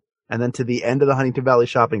a hill. And then to the end of the Huntington Valley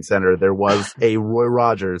Shopping Center, there was a Roy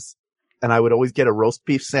Rogers. And I would always get a roast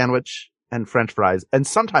beef sandwich and French fries. And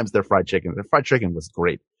sometimes their fried chicken. Their fried chicken was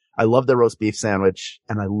great. I loved their roast beef sandwich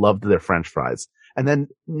and I loved their French fries. And then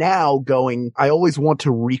now I always want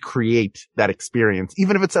to recreate that experience,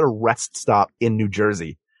 even if it's at a rest stop in New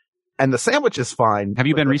Jersey. And the sandwich is fine. Have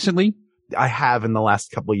you been recently? I have in the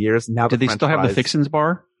last couple of years. Now, did they still have the Fixins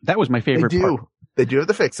bar? That was my favorite part. They do have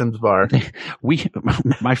the Fixins bar.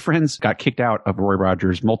 My friends got kicked out of Roy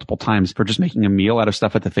Rogers multiple times for just making a meal out of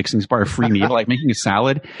stuff at the Fixins bar, a free meal, like making a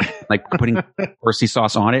salad, like putting horsey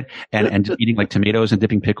sauce on it and just eating like tomatoes and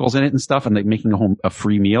dipping pickles in it and stuff and like making a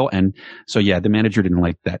free meal. And so, yeah, the manager didn't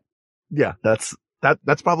like that. Yeah, that's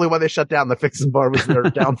probably why they shut down. The Fixins bar was their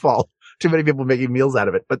downfall. Too many people making meals out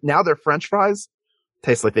of it. But now their French fries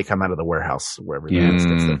taste like they come out of the warehouse where everybody else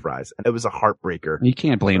gets their fries. And it was a heartbreaker. You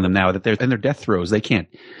can't blame them now that they're in their death throes. They can't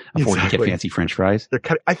afford to get fancy French fries.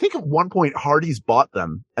 I think at one point Hardee's bought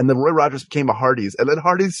them and then Roy Rogers became a Hardee's and then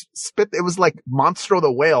Hardee's it was like Monstro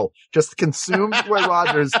the whale, just consumed Roy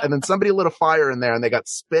Rogers and then somebody lit a fire in there and they got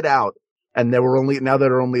spit out and there are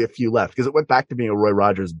only a few left because it went back to being a Roy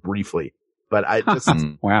Rogers briefly. But I just,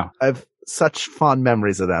 wow. I have such fond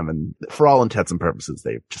memories of them and for all intents and purposes,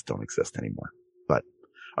 they just don't exist anymore. But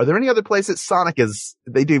are there any other places? Sonic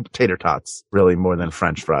they do tater tots really more than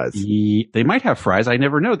French fries. They might have fries. I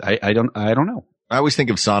never know. I don't know. I always think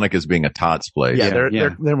of Sonic as being a tots place. Yeah,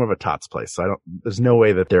 they're more of a tots place. So there's no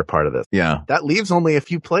way that they're part of this. Yeah. That leaves only a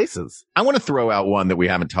few places. I want to throw out one that we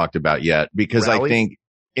haven't talked about yet because Rallies? I think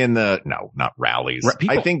not Rallies.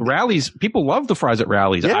 I think Rallies, people love the fries at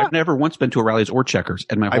Rallies. Yeah. I've never once been to a Rallies or Checkers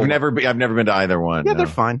in my whole life. I've never been to either one. Yeah, they're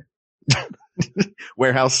fine.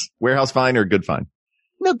 Warehouse fine or good fine?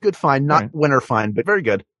 No, good fine, not winter fine, but very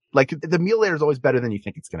good. Like the meal later is always better than you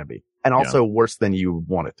think it's going to be, and also worse than you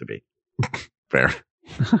want it to be. Fair.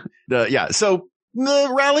 So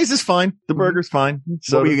the Rallies is fine. The burger's fine.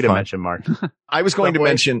 So what were you going to mention, Mark? I was going to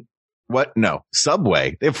mention what? No,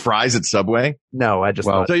 Subway. They have fries at Subway. No, I just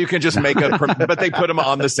thought. So you can just make but they put them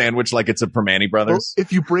on the sandwich like it's a Permane Brothers. Well,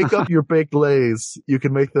 if you break up your baked lays, you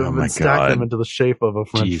can make them and stack them into the shape of a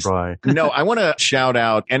French fry. No, I want to shout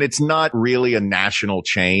out, and it's not really a national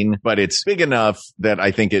chain, but it's big enough that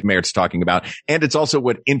I think it merits talking about. And it's also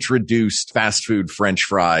what introduced fast food French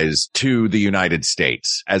fries to the United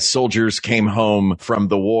States. As soldiers came home from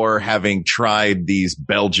the war, having tried these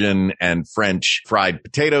Belgian and French fried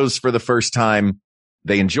potatoes for the first time,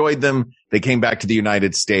 they enjoyed them. They came back to the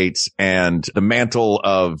United States, and the mantle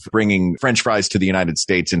of bringing French fries to the United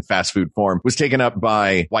States in fast food form was taken up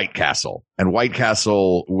by White Castle. And White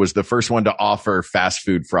Castle was the first one to offer fast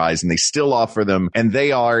food fries, and they still offer them. And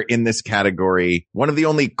they are, in this category, one of the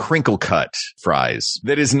only crinkle cut fries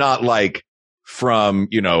that is not like from,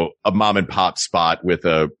 a mom and pop spot with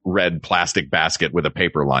a red plastic basket with a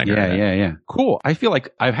paper liner. Yeah. Cool. I feel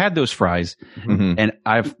like I've had those fries, and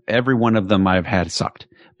every one of them I've had sucked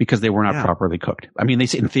because they were not properly cooked. I mean,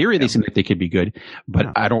 in theory, they seem like they could be good, but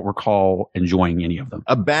I don't recall enjoying any of them.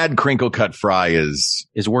 A bad crinkle cut fry is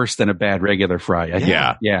worse than a bad regular fry.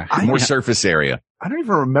 Yeah. More surface area. I don't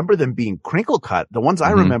even remember them being crinkle cut. The ones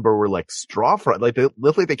I remember were like straw fry. Like they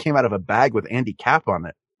looked like they came out of a bag with Andy Cap on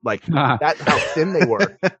it. Like that's how thin they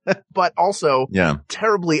were, but also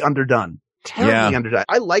terribly underdone. Underdone.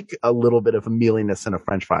 I like a little bit of a mealiness in a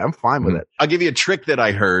French fry. I'm fine with it. I'll give you a trick that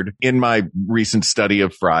I heard in my recent study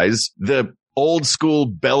of fries. The old school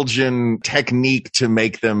Belgian technique to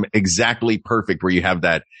make them exactly perfect, where you have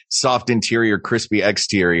that soft interior, crispy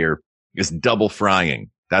exterior, is double frying.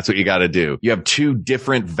 That's what you got to do. You have 2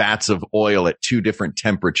 different vats of oil at 2 different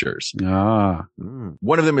temperatures.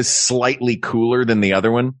 One of them is slightly cooler than the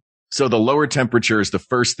other one. So the lower temperature is the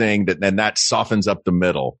first thing that softens up the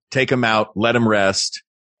middle. Take them out, let them rest,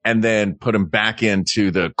 and then put them back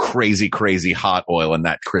into the crazy, crazy hot oil, and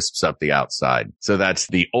that crisps up the outside. So that's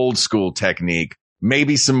the old school technique.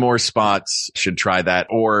 Maybe some more spots should try that,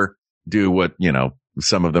 or do what,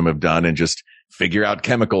 some of them have done and just figure out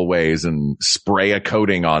chemical ways and spray a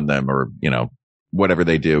coating on them, or, whatever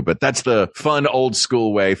they do. But that's the fun old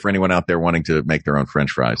school way for anyone out there wanting to make their own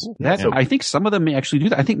French fries. I think some of them may actually do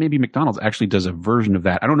that. I think maybe McDonald's actually does a version of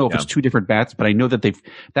that. I don't know if it's 2 different bats, but I know that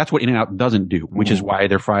that's what In-N-Out doesn't do, which is why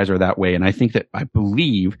their fries are that way. And I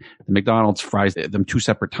believe the McDonald's fries them 2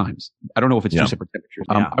 separate times. I don't know if it's 2 separate temperatures.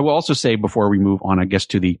 I will also say, before we move on, I guess,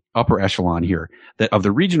 to the upper echelon here, that of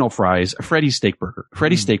the regional fries, Freddy's Steakburger.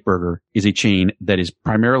 Freddy's Steakburger is a chain that is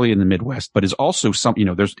primarily in the Midwest, but is also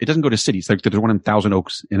it doesn't go to cities. Like there's one in Thousand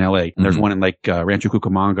Oaks in LA, and there's one in like Rancho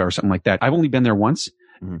Cucamonga or something like that. I've only been there once.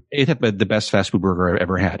 It had the best fast food burger I've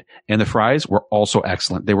ever had, and the fries were also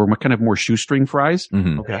excellent. They were kind of more shoestring fries.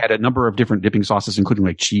 They had a number of different dipping sauces, including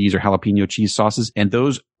like cheese or jalapeno cheese sauces, and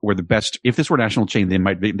those were the best. If this were a national chain,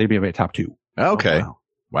 they'd be a top 2. Okay,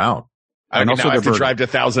 wow. I have to drive to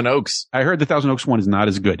Thousand Oaks. I heard the Thousand Oaks one is not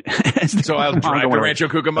as good. So I'll drive to Rancho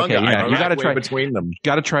Cucamonga. Okay, you got to try between them.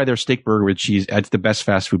 Got to try their steak burger with cheese. It's the best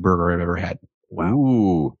fast food burger I've ever had. Wow.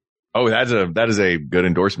 Ooh. Oh, that is a good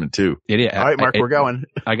endorsement too. It is. All right, Mark, we're going.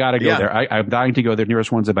 I got to go there. I'm dying to go there. Nearest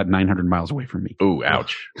one's about 900 miles away from me. Ooh,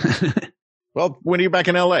 ouch. Well, when are you back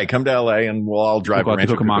in LA? Come to LA and we'll all drive to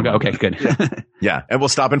Rancho Cucamonga. Okay, good. Yeah. And we'll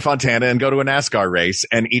stop in Fontana and go to a NASCAR race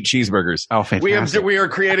and eat cheeseburgers. Oh, fantastic. We are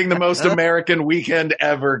creating the most American weekend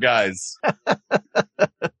ever, guys.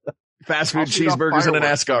 Fast food cheeseburgers and a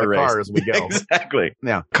NASCAR race. Car as we go. Exactly.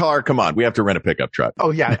 Yeah. Car, come on. We have to rent a pickup truck.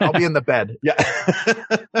 Oh, yeah. I'll be in the bed. Yeah.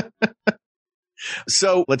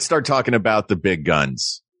 So let's start talking about the big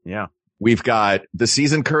guns. Yeah. We've got the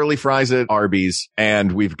seasoned curly fries at Arby's,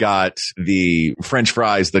 and we've got the French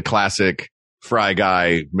fries, the classic Fry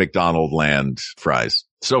Guy McDonald Land fries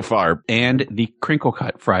so far. And the crinkle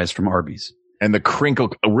cut fries from Arby's. And the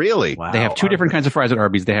crinkle, really? Wow. They have 2 different kinds of fries at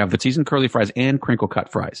Arby's. They have the seasoned curly fries and crinkle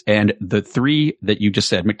cut fries. And the 3 that you just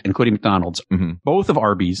said, including McDonald's, both of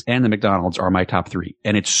Arby's and the McDonald's are my top 3.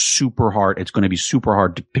 And it's super hard. It's going to be super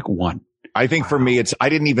hard to pick one. I think for me, I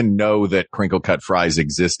didn't even know that crinkle cut fries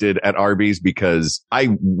existed at Arby's, because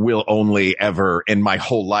I will only ever in my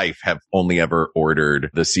whole life have only ever ordered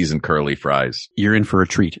the seasoned curly fries. You're in for a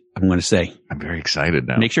treat, I'm going to say. I'm very excited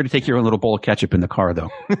now. Make sure to take your own little bowl of ketchup in the car,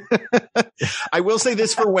 though. I will say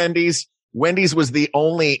this for Wendy's. Wendy's was the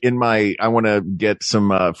only I want to get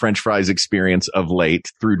some French fries experience of late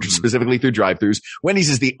specifically through drive-thrus. Wendy's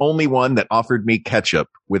is the only one that offered me ketchup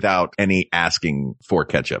without any asking for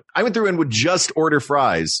ketchup. I went through and would just order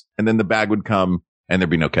fries, and then the bag would come and there'd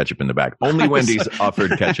be no ketchup in the bag. Only Wendy's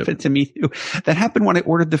offered ketchup. That happened to me too. That happened when I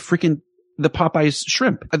ordered the Popeyes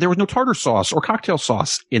shrimp. There was no tartar sauce or cocktail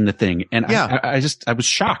sauce in the thing. And I was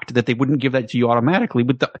shocked that they wouldn't give that to you automatically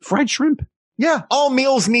with the fried shrimp. Yeah. All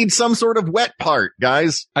meals need some sort of wet part,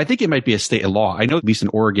 guys. I think it might be a state law. I know at least in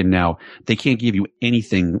Oregon now, they can't give you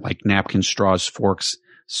anything like napkins, straws, forks,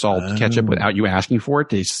 salt, ketchup without you asking for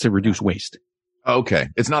it. It's to reduce waste. Okay.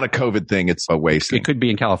 It's not a COVID thing. It's a waste thing. It could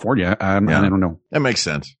be in California. I don't know. That makes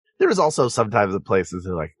sense. There is also sometimes the places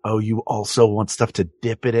that are like, oh, you also want stuff to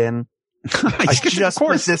dip it in? I just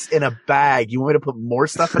put this in a bag. You want me to put more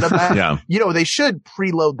stuff in a bag? Yeah. You know, they should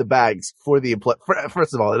preload the bags for the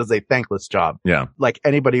first of all, it is a thankless job. Yeah. Like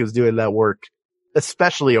anybody who's doing that work,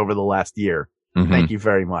 especially over the last year. Thank you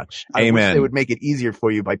very much. Amen. I wish they would make it easier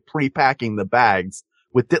for you by pre-packing the bags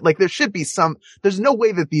with like there should be there's no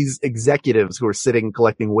way that these executives who are sitting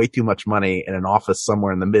collecting way too much money in an office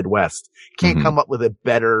somewhere in the Midwest can't come up with a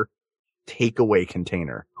better takeaway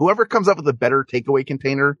container. Whoever comes up with a better takeaway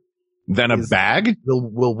container than a bag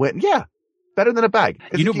will win. Yeah. Better than a bag.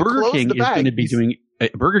 You know, Burger King is going to be doing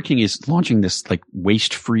Burger King is launching this like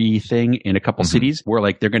waste-free thing in a couple cities where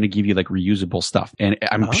like they're going to give you like reusable stuff. And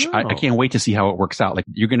I can't wait to see how it works out. Like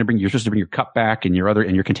you're supposed to bring your cup back and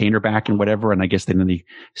your container back and whatever. And I guess then they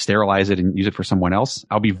sterilize it and use it for someone else.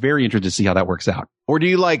 I'll be very interested to see how that works out. Or do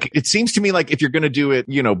you it seems to me like if you're going to do it,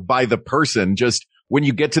 by the person, just when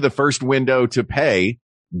you get to the first window to pay,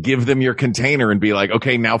 give them your container and be like,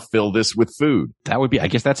 okay, now fill this with food. That would be, I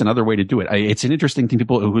guess that's another way to do it. It's an interesting thing.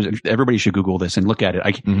 Everybody should Google this and look at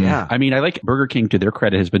it. Yeah. I mean, I like Burger King, to their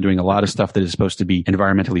credit, has been doing a lot of stuff that is supposed to be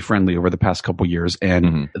environmentally friendly over the past couple years.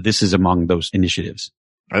 And this is among those initiatives.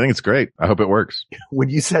 I think it's great. I hope it works. When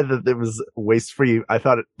you said that there was waste free, I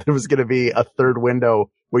thought there was going to be a third window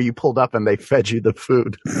where you pulled up and they fed you the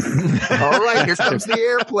food. All right, here comes the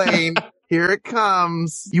airplane. Here it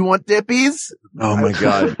comes. You want dippies? Oh my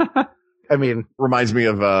God. I mean, reminds me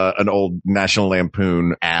of an old National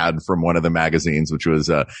Lampoon ad from one of the magazines, which was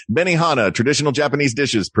Benihana, traditional Japanese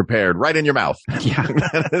dishes prepared right in your mouth. Yeah.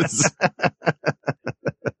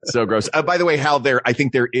 So gross. By the way, Hal, I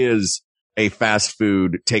think there is a fast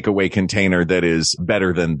food takeaway container that is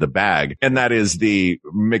better than the bag, and that is the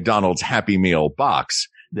McDonald's Happy Meal box.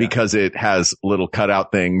 Because it has little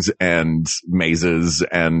cutout things and mazes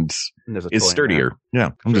and is sturdier.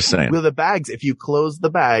 Yeah, I'm just saying. With the bags, if you close the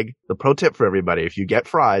bag, the pro tip for everybody, if you get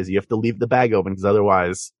fries, you have to leave the bag open because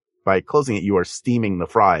otherwise, by closing it, you are steaming the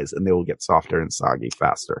fries and they will get softer and soggy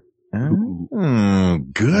faster.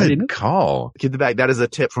 Good call. Keep the bag. That is a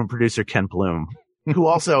tip from producer Ken Bloom, who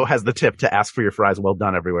also has the tip to ask for your fries well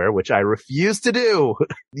done everywhere, which I refuse to do.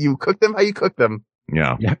 You cook them how you cook them.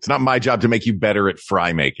 Yeah. It's not my job to make you better at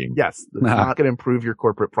fry making. Yes. It's not going to improve your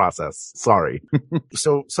corporate process. Sorry.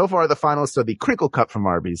 So far the finalists are the crinkle cut from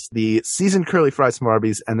Arby's, the seasoned curly fries from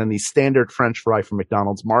Arby's, and then the standard French fry from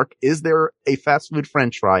McDonald's. Mark, is there a fast food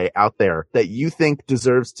French fry out there that you think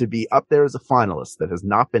deserves to be up there as a finalist that has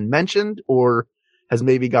not been mentioned or has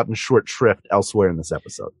maybe gotten short shrift elsewhere in this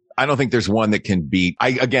episode? I don't think there's one that can beat.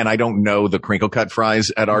 I don't know the crinkle cut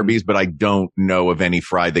fries at Arby's, but I don't know of any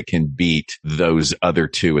fry that can beat those other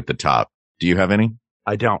two at the top. Do you have any?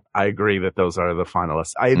 I don't. I agree that those are the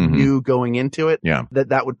finalists. I knew going into it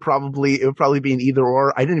that it would probably be an either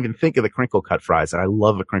or. I didn't even think of the crinkle cut fries, and I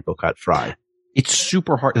love a crinkle cut fry. It's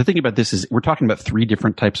super hard. The thing about this is we're talking about 3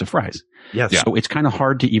 different types of fries. Yes. So it's kind of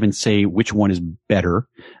hard to even say which one is better.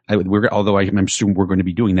 Although I'm assuming we're going to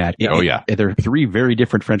be doing that. There are 3 very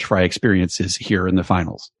different French fry experiences here in the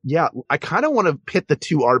finals. Yeah. I kind of want to pit the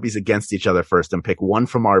 2 Arby's against each other first and pick one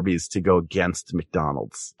from Arby's to go against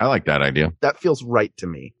McDonald's. I like that idea. That feels right to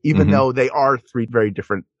me, even though they are 3 very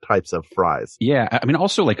different types of fries. Yeah. I mean,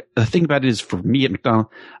 also like the thing about it is for me at McDonald's,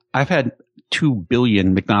 I've had 2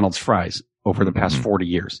 billion McDonald's fries over the past 40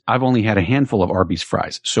 years. I've only had a handful of Arby's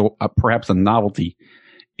fries. So perhaps the novelty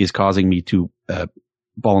is causing me to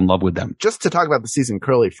fall in love with them. Just to talk about the seasoned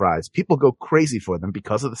curly fries, people go crazy for them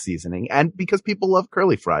because of the seasoning and because people love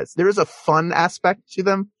curly fries. There is a fun aspect to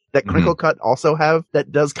them that crinkle cut also have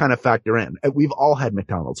that does kind of factor in. We've all had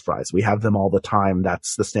McDonald's fries. We have them all the time.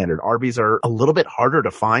 That's the standard. Arby's are a little bit harder to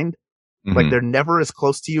find. Like they're never as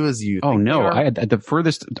close to you as you. Oh no. I had the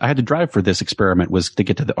furthest I had to drive for this experiment was to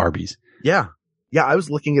get to the Arby's. Yeah. Yeah. I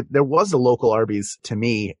was looking there was a local Arby's to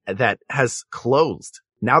me that has closed.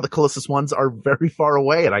 Now the closest ones are very far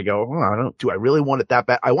away. And I go, do I really want it that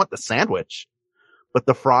bad? I want the sandwich, but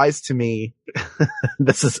the fries to me,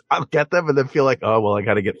 I'll get them and then feel like, oh, well, I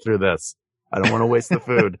got to get through this. I don't want to waste the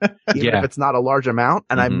food, even if it's not a large amount.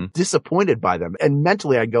 And I'm disappointed by them. And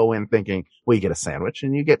mentally I go in thinking, well, you get a sandwich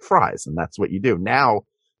and you get fries. And that's what you do. Now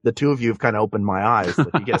the 2 of you have kind of opened my eyes.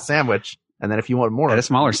 Like you get a sandwich. And then if you want more, a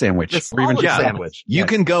smaller sandwich, sandwich. You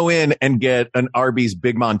can go in and get an Arby's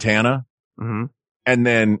Big Montana. And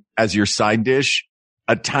then as your side dish,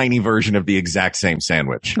 a tiny version of the exact same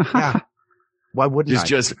sandwich. Yeah. Why wouldn't I?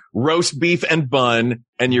 Just roast beef and bun,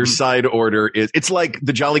 and your side order it's like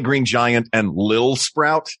the Jolly Green Giant and Lil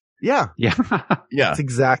Sprout. Yeah. Yeah. Yeah.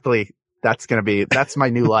 That's my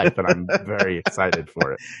new life, and I'm very excited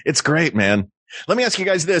for it. It's great, man. Let me ask you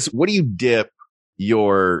guys this. What do you dip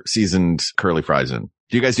your seasoned curly fries in?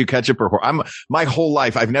 Do you guys do ketchup or my whole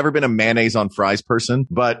life, I've never been a mayonnaise on fries person,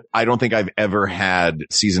 but I don't think I've ever had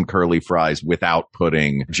seasoned curly fries without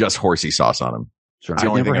putting just horsey sauce on them. Sure. I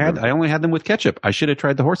only had them with ketchup. I should have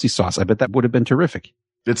tried the horsey sauce. I bet that would have been terrific.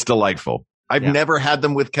 It's delightful. I've never had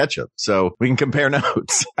them with ketchup, so we can compare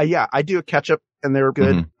notes. Yeah, I do a ketchup and they're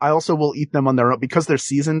good. Mm-hmm. I also will eat them on their own because they're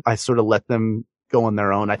seasoned. I sort of let them go on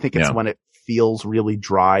their own. I think it's when it feels really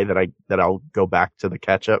dry that I'll go back to the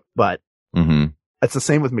ketchup, but it's the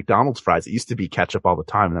same with McDonald's fries. It used to be ketchup all the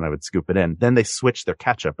time, and then I would scoop it in. Then they switched their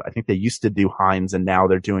ketchup. I think they used to do Heinz, and now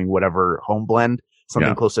they're doing whatever home blend,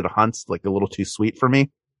 something closer to Hunt's, like a little too sweet for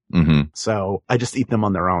me. Mm-hmm. So I just eat them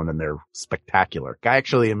on their own, and they're spectacular. I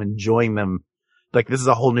actually am enjoying them. Like, this is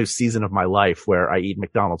a whole new season of my life where I eat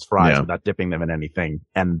McDonald's fries without dipping them in anything.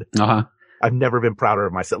 And I've never been prouder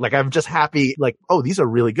of myself. Like, I'm just happy, like, oh, these are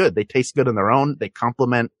really good. They taste good on their own. They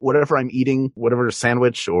complement whatever I'm eating, whatever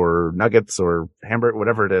sandwich or nuggets or hamburger,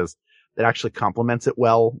 whatever it is. It actually complements it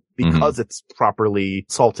well because it's properly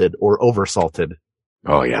salted or over salted.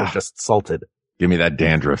 Oh, yeah. Or just salted. Give me that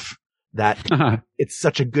dandruff. That it's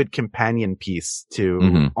such a good companion piece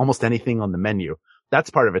to almost anything on the menu. That's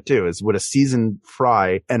part of it too, is with a seasoned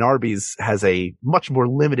fry, and Arby's has a much more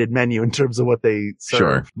limited menu in terms of what they serve.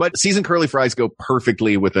 Sure. But seasoned curly fries go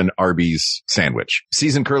perfectly with an Arby's sandwich.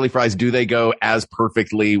 Seasoned curly fries, do they go as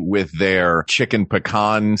perfectly with their chicken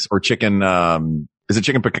pecans or chicken, is it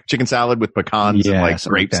chicken salad with pecans and like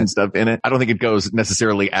grapes and stuff in it? I don't think it goes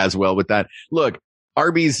necessarily as well with that. Look,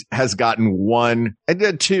 Arby's has gotten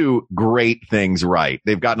two great things right.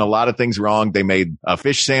 They've gotten a lot of things wrong. They made a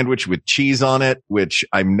fish sandwich with cheese on it, which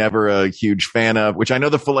I'm never a huge fan of, which I know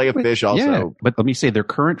the filet of fish also. Yeah, but let me say their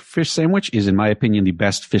current fish sandwich is, in my opinion, the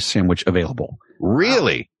best fish sandwich available.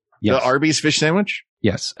 Really? Yes. The Arby's fish sandwich?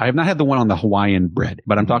 Yes. I have not had the one on the Hawaiian bread,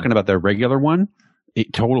 but I'm talking about their regular one.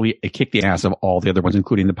 It kicked the ass of all the other ones,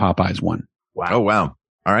 including the Popeyes one. Wow. Oh, wow.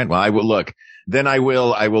 All right. Well, I will look. Then I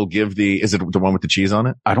will give is it the one with the cheese on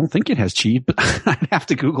it? I don't think it has cheese, but I'd have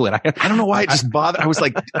to Google it. I don't know why it just bothered. I was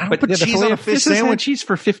like, I don't put cheese on a fish sandwich. Had cheese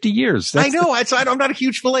for 50 years. I know. I'm not a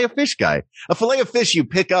huge filet of fish guy. A filet of fish you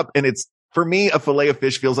pick up and for me, a filet of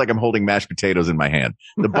fish feels like I'm holding mashed potatoes in my hand.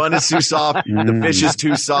 The bun is too soft. The fish is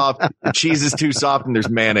too soft. The cheese is too soft, and there's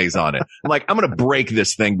mayonnaise on it. I'm like, I'm going to break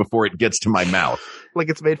this thing before it gets to my mouth. Like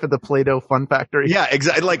it's made for the Play-Doh Fun Factory. Yeah,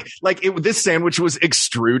 exactly. This sandwich was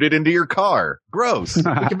extruded into your car. Gross. You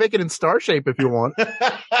can make it in star shape if you want.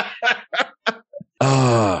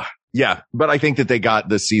 Yeah, but I think that they got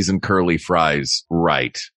the seasoned curly fries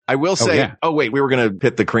right. I will say, we were going to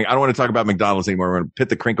pit the crinkle. I don't want to talk about McDonald's anymore. We're going to pit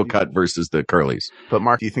the crinkle cut versus the curlies. But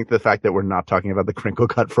Mark, do you think the fact that we're not talking about the crinkle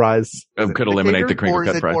cut fries could eliminate the crinkle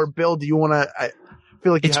cut fries? Or Bill, do you want to, I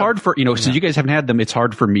feel like it's hard for, since you guys haven't had them, it's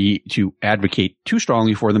hard for me to advocate too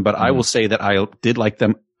strongly for them, but I will say that I did like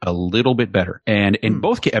them a little bit better. And in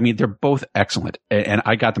both cases, I mean, they're both excellent. And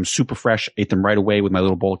I got them super fresh, ate them right away with my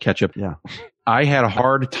little bowl of ketchup. Yeah. I had a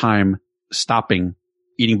hard time stopping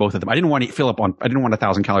eating both of them. I didn't want to fill up on, I didn't want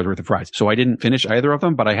 1,000 calories worth of fries. So I didn't finish either of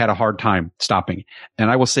them, but I had a hard time stopping.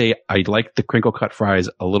 And I will say I like the crinkle cut fries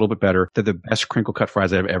a little bit better. They're the best crinkle cut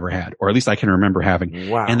fries I've ever had, or at least I can remember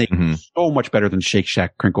having. Wow. And they're so much better than Shake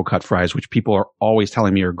Shack crinkle cut fries, which people are always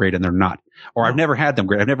telling me are great and they're not. Or I've never had them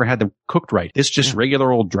great. I've never had them cooked right. It's just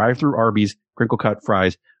regular old drive-through Arby's crinkle cut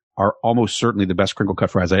fries are almost certainly the best crinkle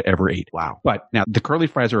cut fries I ever ate. Wow. But now the curly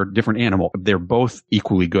fries are a different animal. They're both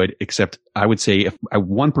equally good, except I would say if I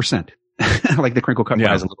 1% I like the crinkle cut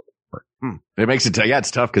fries a little bit more. It makes it,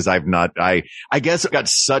 it's tough because I guess I've got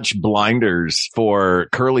such blinders for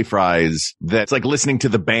curly fries that it's like listening to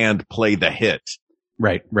the band play the hit.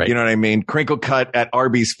 Right. You know what I mean? Crinkle cut at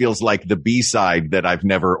Arby's feels like the B-side that I've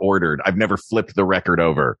never ordered. I've never flipped the record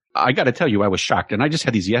over. I got to tell you, I was shocked. And I just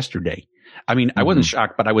had these yesterday. I mean, I wasn't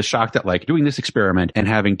shocked, but I was shocked at like doing this experiment and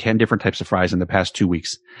having 10 different types of fries in the past 2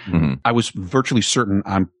 weeks. I was virtually certain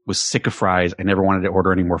I was sick of fries. I never wanted to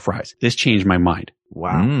order any more fries. This changed my mind.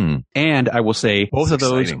 Wow. And I will say both of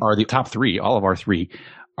those are the top three. All of our three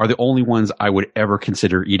are the only ones I would ever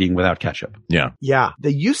consider eating without ketchup. Yeah. Yeah.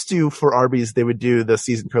 They used to, for Arby's, they would do the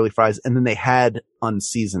seasoned curly fries and then they had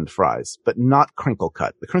unseasoned fries, but not crinkle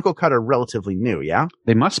cut. The crinkle cut are relatively new, yeah?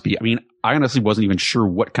 They must be. I mean, I honestly wasn't even sure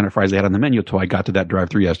what kind of fries they had on the menu until I got to that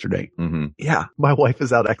drive-thru yesterday. Yeah. My wife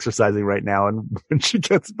is out exercising right now, and when she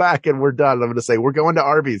gets back and we're done, I'm going to say, we're going to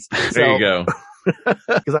Arby's. There you go.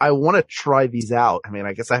 Because I want to try these out. I mean,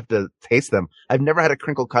 I guess I have to taste them. I've never had a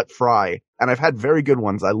crinkle cut fry, and I've had very good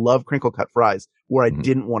ones. I love crinkle cut fries where I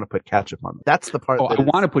didn't want to put ketchup on them. That's the part. Oh, I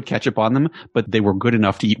want to put ketchup on them, but they were good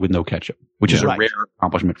enough to eat with no ketchup, which is a rare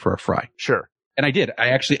accomplishment for a fry. Sure. And I did.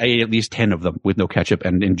 I ate at least 10 of them with no ketchup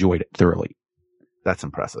and enjoyed it thoroughly. That's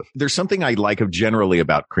impressive. There's something I like of generally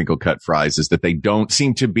about crinkle cut fries is that they don't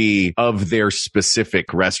seem to be of their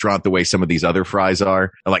specific restaurant the way some of these other fries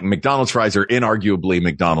are. Like McDonald's fries are inarguably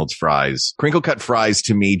McDonald's fries. Crinkle cut fries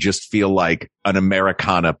to me just feel like an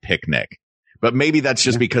Americana picnic. But maybe that's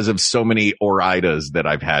just because of so many Ore-Idas that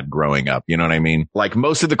I've had growing up. You know what I mean? Like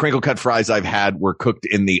most of the crinkle cut fries I've had were cooked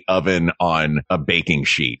in the oven on a baking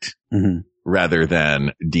sheet. Mm-hmm. Rather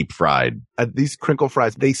than deep fried. These crinkle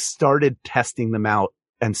fries, they started testing them out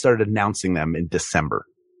and started announcing them in December.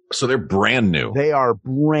 So they're brand new. They are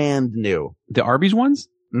brand new. The Arby's ones?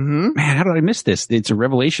 Mm-hmm. Man, how did I miss this? It's a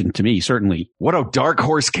revelation to me, certainly. What a dark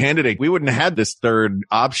horse candidate. We wouldn't have had this third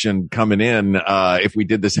option coming in if we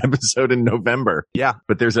did this episode in November. Yeah.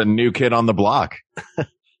 But there's a new kid on the block.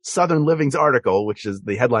 Southern Living's article, which is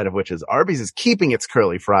the headline of which is Arby's is keeping its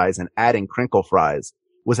curly fries and adding crinkle fries,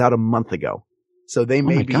 was out a month ago. So they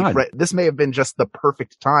may this may have been just the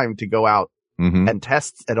perfect time to go out and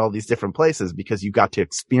test at all these different places because you got to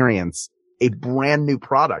experience a brand new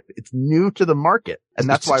product. It's new to the market. And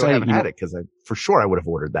that's why I haven't had it, because for sure I would have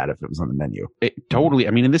ordered that if it was on the menu. Totally.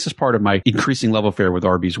 I mean, and this is part of my increasing love affair with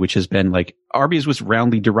Arby's, which has been like, Arby's was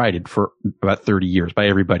roundly derided for about 30 years by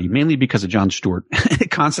everybody, mainly because of Jon Stewart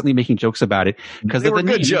constantly making jokes about it. Because they were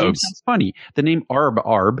good jokes. The name sounds funny. The name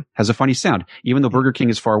Arb has a funny sound. Even though Burger King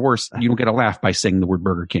is far worse, you don't get a laugh by saying the word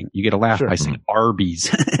Burger King. You get a laugh by saying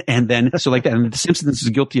Arby's. And then, so like that. And The Simpsons is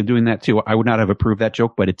guilty of doing that too. I would not have approved that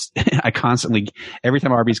joke, but I constantly, every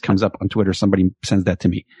time Arby's comes up on Twitter, somebody sends that to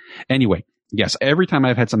me. Anyway, yes, every time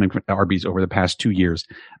I've had something from Arby's over the past 2 years,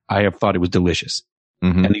 I have thought it was delicious.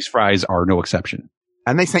 Mm-hmm. And these fries are no exception.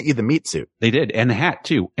 And they sent you the meat suit. They did. And the hat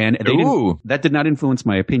too. And that did not influence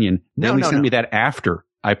my opinion. They only sent me that after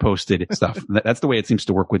I posted stuff. That's the way it seems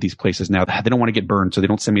to work with these places now. They don't want to get burned, so they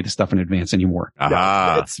don't send me the stuff in advance anymore.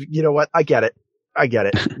 It's, you know what? I get it.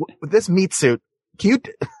 With this meat suit,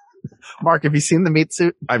 Mark, have you seen the meat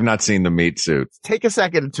suit? I've not seen the meat suit. Take a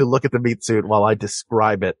second to look at the meat suit while I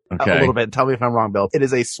describe it a little bit. Tell me if I'm wrong, Bill. It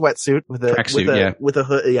is a sweatsuit with a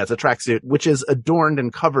hood. Yeah, it's a tracksuit, which is adorned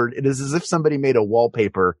and covered. It is as if somebody made a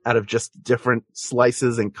wallpaper out of just different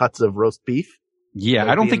slices and cuts of roast beef. Yeah,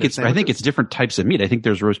 I think it's different types of meat. I think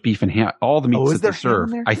there's roast beef and ham, all the meats that they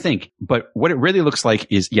serve, I think. But what it really looks like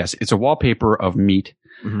is, yes, it's a wallpaper of meat.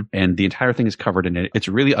 Mm-hmm. And the entire thing is covered in it. It's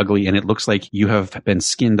really ugly, and it looks like you have been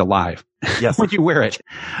skinned alive when you wear it.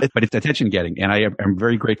 But it's attention getting, and I am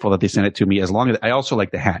very grateful that they sent it to me. As long as I also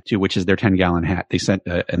like the hat too, which is their 10-gallon hat. They sent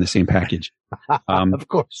in the same package. Of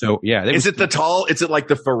course. So yeah, is it like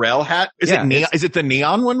the Pharrell hat? Is it the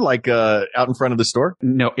neon one, like out in front of the store?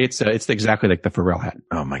 No, it's exactly like the Pharrell hat.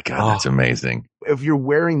 Oh my God, that's amazing. If you're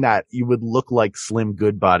wearing that, you would look like Slim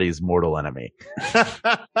Goodbody's mortal enemy.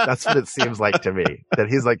 That's what it seems like to me. That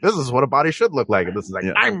he's like, this is what a body should look like. And this is like,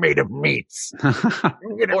 I'm made of meats.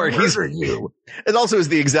 I'm gonna murder you. It also is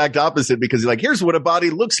the exact opposite, because he's like, here's what a body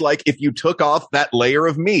looks like if you took off that layer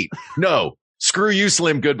of meat. No. Screw you,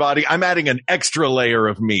 Slim Goodbody. I'm adding an extra layer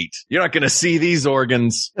of meat. You're not going to see these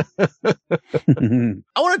organs. I want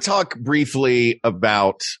to talk briefly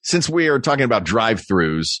about, since we are talking about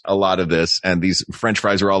drive-thrus, a lot of this, and these French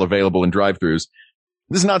fries are all available in drive-thrus.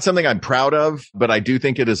 This is not something I'm proud of, but I do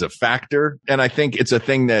think it is a factor. And I think it's a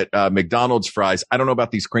thing that McDonald's fries, I don't know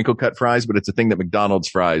about these crinkle cut fries, but it's a thing that McDonald's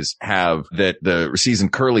fries have that the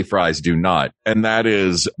seasoned curly fries do not. And that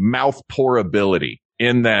is mouth pourability.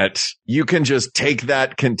 In that you can just take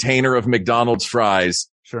that container of McDonald's fries,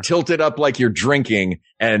 tilt it up like you're drinking,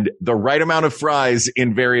 and the right amount of fries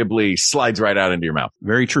invariably slides right out into your mouth.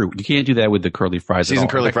 Very true. You can't do that with the curly fries. Seasoned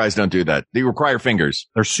curly fries don't do that. They require fingers.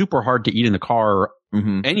 They're super hard to eat in the car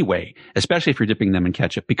anyway, especially if you're dipping them in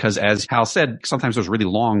ketchup, because as Hal said, sometimes those really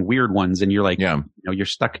long, weird ones, and you're like, you're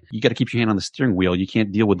stuck. You got to keep your hand on the steering wheel. You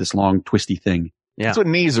can't deal with this long, twisty thing. Yeah. That's what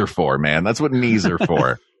knees are for, man. That's what knees are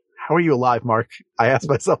for. How are you alive, Mark? I ask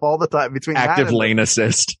myself all the time between active lane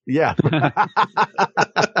assist. Yeah.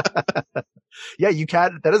 Yeah, you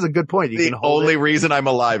can. That is a good point. The only reason I'm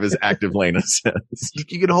alive is active lane assist.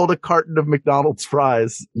 You can hold a carton of McDonald's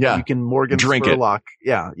fries. Yeah. You can Morgan Drink Spurlock.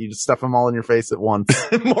 Yeah. You just stuff them all in your face at once.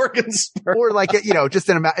 Morgan Spurlock. Or like, just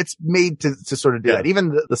in it's made to sort of do that.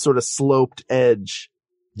 Even the sort of sloped edge.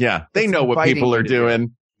 Yeah. They know what people are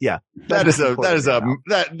doing. Yeah.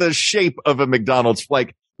 The shape of a McDonald's,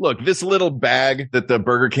 like, look, this little bag that the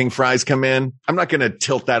Burger King fries come in, I'm not going to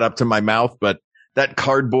tilt that up to my mouth, but that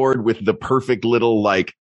cardboard with the perfect little,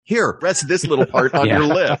 like, here, rest this little part on your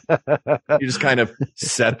lip. You just kind of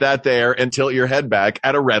set that there and tilt your head back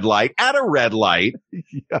at a red light.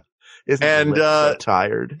 Yeah. Isn't so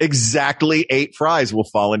tired? Exactly 8 fries will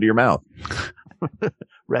fall into your mouth.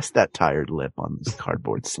 Rest that tired lip on this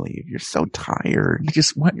cardboard sleeve. You're so tired. You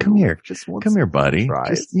just want, come here, buddy.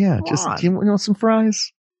 Fries. Do you want some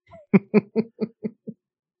fries?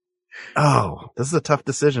 Oh, this is a tough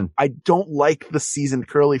decision. I don't like the seasoned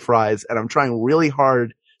curly fries, and I'm trying really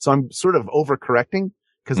hard. So I'm sort of overcorrecting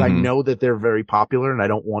because I know that they're very popular, and I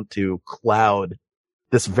don't want to cloud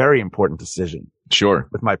this very important decision. Sure.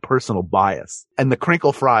 With my personal bias. And the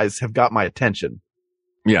crinkle fries have got my attention.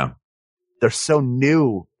 Yeah. They're so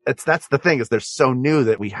new. That's the thing, is they're so new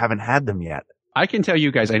that we haven't had them yet. I can tell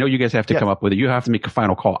you guys, I know you guys have to come up with it. You have to make a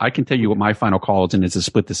final call. I can tell you what my final call is, and it's a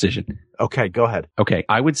split decision. Okay, go ahead. Okay.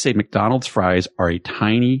 I would say McDonald's fries are a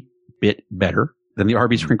tiny bit better than the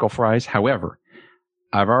Arby's crinkle fries. However,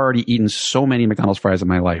 I've already eaten so many McDonald's fries in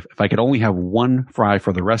my life. If I could only have one fry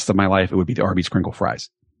for the rest of my life, it would be the Arby's crinkle fries.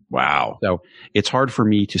 Wow. So it's hard for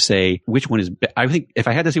me to say which one is, I think if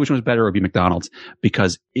I had to say which one was better, it would be McDonald's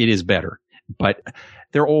because it is better, but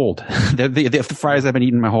they're old. They're the fries I've been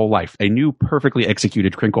eating my whole life. A new perfectly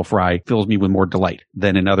executed crinkle fry fills me with more delight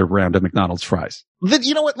than another round of McDonald's fries.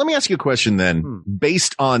 You know what? Let me ask you a question then.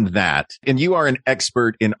 Based on that, and you are an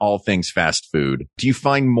expert in all things fast food, do you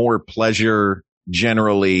find more pleasure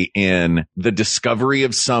generally in the discovery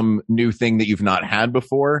of some new thing that you've not had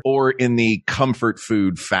before, or in the comfort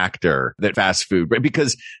food factor that fast food,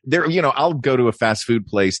 because there, I'll go to a fast food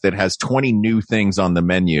place that has 20 new things on the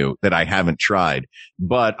menu that I haven't tried,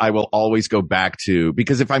 but I will always go back to,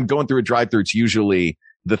 because if I'm going through a drive-thru, it's usually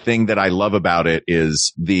the thing that I love about it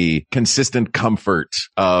is the consistent comfort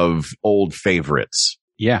of old favorites.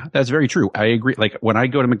 Yeah, that's very true. I agree. Like when I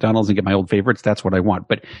go to McDonald's and get my old favorites, that's what I want.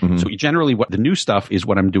 But so generally what the new stuff is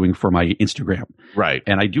what I'm doing for my Instagram. Right.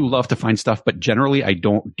 And I do love to find stuff, but generally I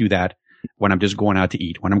don't do that when I'm just going out to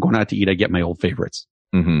eat. When I'm going out to eat, I get my old favorites.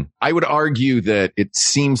 I would argue that it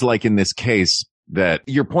seems like in this case that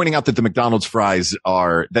you're pointing out that the McDonald's fries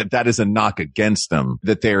are, that is a knock against them,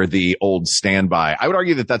 that they're the old standby. I would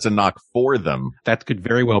argue that that's a knock for them. That could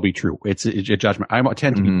very well be true. It's a judgment. I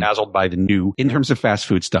tend to be dazzled by the new in terms of fast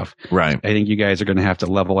food stuff. Right. I think you guys are going to have to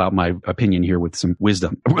level out my opinion here with some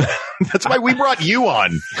wisdom. That's why we brought you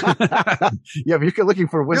on. Yeah, but you're looking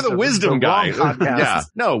for wisdom. You're the wisdom guy. Yeah.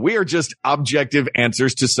 No, we are just objective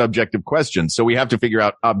answers to subjective questions. So we have to figure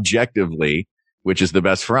out objectively which is the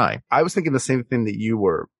best fry. I was thinking the same thing that you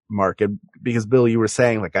were, Mark, because Bill, you were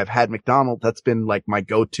saying like, I've had McDonald's. That's been like my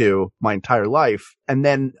go-to my entire life. And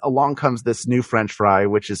then along comes this new French fry,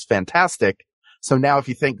 which is fantastic. So now if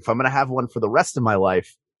you think if I'm going to have one for the rest of my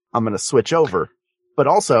life, I'm going to switch over. But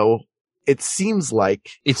also it seems like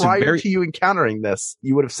prior to you encountering this,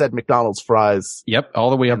 you would have said McDonald's fries. Yep. All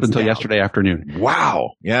the way up until yesterday afternoon.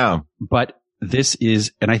 Wow. Yeah. But this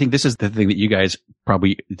is, and I think this is the thing that you guys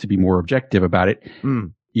probably, to be more objective about it,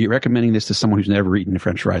 you're recommending this to someone who's never eaten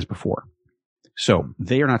French fries before. So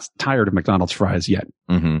they are not tired of McDonald's fries yet.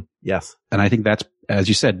 Yes. And I think that's, as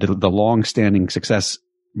you said, the long-standing success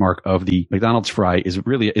mark of the McDonald's fry is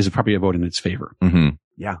probably a vote in its favor.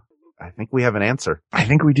 Yeah. I think we have an answer. I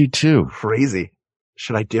think we do too. Crazy.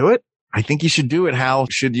 Should I do it? I think you should do it, Hal.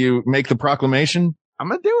 Should you make the proclamation? I'm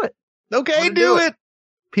going to do it. Okay, do it.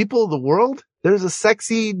 People of the world, there's a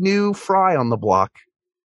sexy new fry on the block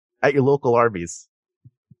at your local Arby's.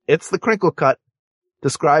 It's the crinkle cut,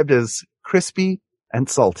 described as crispy and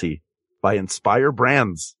salty by Inspire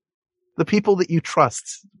Brands, the people that you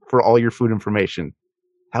trust for all your food information.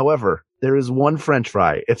 However, there is one French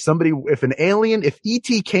fry. If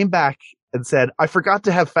E.T. came back and said, I forgot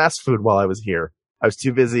to have fast food while I was here. I was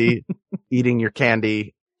too busy eating your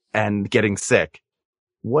candy and getting sick.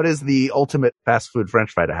 What is the ultimate fast food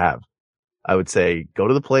French fry to have? I would say go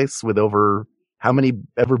to the place with over how many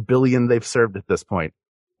ever billion they've served at this point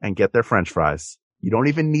and get their French fries. You don't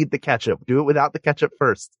even need the ketchup. Do it without the ketchup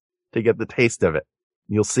first to get the taste of it.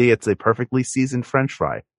 You'll see it's a perfectly seasoned French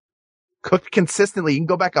fry. Cooked consistently. You can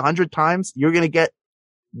go back 100 times. You're going to get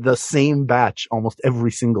the same batch almost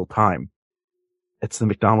every single time. It's the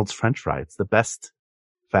McDonald's French fry. It's the best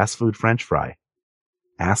fast food French fry.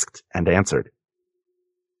 Asked and answered.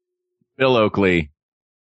 Bill Oakley,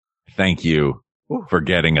 thank you for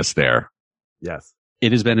getting us there. Yes.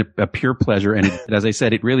 It has been a pure pleasure. And as I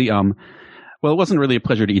said, it really, Well, it wasn't really a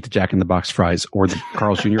pleasure to eat the Jack in the Box fries or the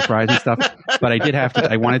Carl's Jr. fries and stuff, but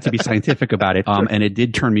I wanted to be scientific about it. And it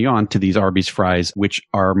did turn me on to these Arby's fries, which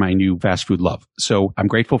are my new fast food love. So I'm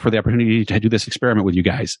grateful for the opportunity to do this experiment with you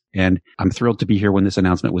guys. And I'm thrilled to be here when this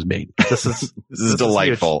announcement was made. This is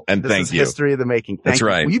delightful. And thank you. History of the making. That's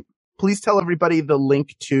right. Will you please tell everybody the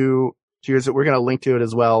link to yours? We're going to link to it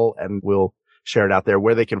as well, and we'll share it out there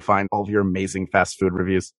where they can find all of your amazing fast food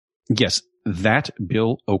reviews. Yes. That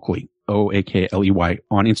Bill Oakley, Oakley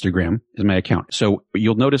on Instagram is my account. So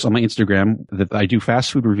you'll notice on my Instagram that I do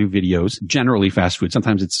fast food review videos, generally fast food.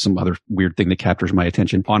 Sometimes it's some other weird thing that captures my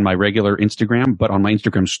attention on my regular Instagram, but on my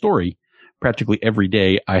Instagram story, practically every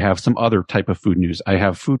day, I have some other type of food news. I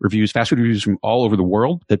have food reviews, fast food reviews from all over the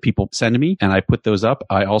world that people send to me, and I put those up.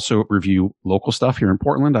 I also review local stuff here in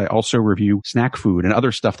Portland. I also review snack food and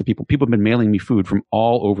other stuff that people have been mailing me food from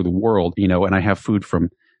all over the world, and I have food from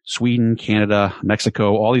Sweden, Canada,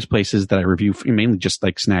 Mexico, all these places that I review, mainly just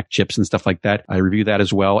like snack chips and stuff like that. I review that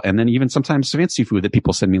as well. And then even sometimes fancy food that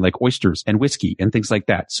people send me, like oysters and whiskey and things like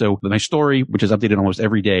that. So my story, which is updated almost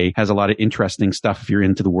every day, has a lot of interesting stuff if you're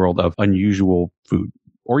into the world of unusual food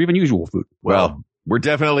or even usual food. Well, we're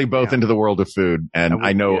definitely both into the world of food, and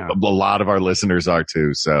I know a lot of our listeners are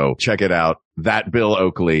too. So check it out. That Bill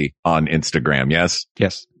Oakley on Instagram. Yes?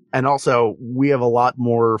 Yes. And also, we have a lot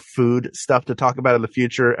more food stuff to talk about in the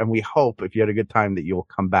future, and we hope, if you had a good time, that you'll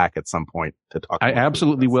come back at some point to talk about it. I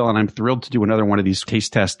absolutely will, and I'm thrilled to do another one of these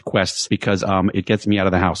taste test quests because it gets me out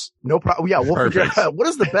of the house. No problem. Yeah, we'll figure out what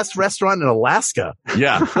is the best restaurant in Alaska.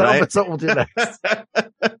 Yeah, right? That's what we'll do next.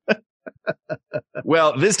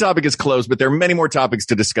 Well, this topic is closed, but there are many more topics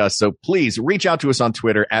to discuss. So please reach out to us on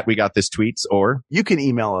Twitter at We Got This Tweets, or you can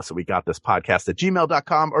email us at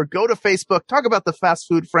wegotThisPodcast@gmail.com, or go to Facebook, talk about the fast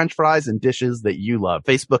food, French fries, and dishes that you love.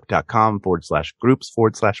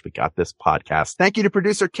 Facebook.com/groups/We Got This Podcast. Thank you to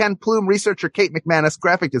producer Ken Plume, researcher Kate McManus,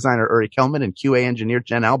 graphic designer Uri Kelman, and QA engineer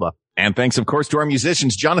Jen Alba. And thanks, of course, to our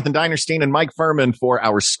musicians, Jonathan Dinerstein and Mike Furman, for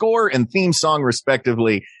our score and theme song,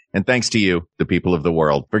 respectively. And thanks to you, the people of the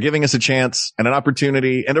world, for giving us a chance and an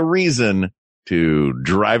opportunity and a reason to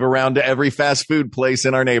drive around to every fast food place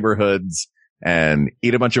in our neighborhoods and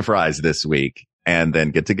eat a bunch of fries this week, and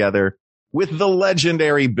then get together with the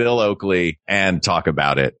legendary Bill Oakley and talk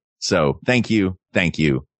about it. So thank you, thank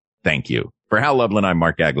you, thank you. For Hal Lublin, I'm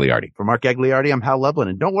Mark Gagliardi. For Mark Gagliardi, I'm Hal Lublin.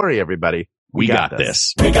 And don't worry, everybody. We got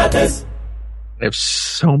this. We got this. I have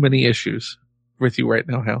so many issues with you right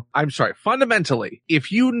now, Hal. I'm sorry. Fundamentally,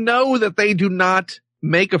 if you know that they do not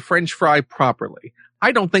make a French fry properly,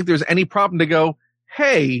 I don't think there's any problem to go,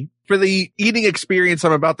 hey, for the eating experience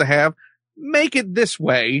I'm about to have, make it this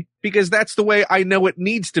way, because that's the way I know it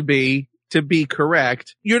needs to be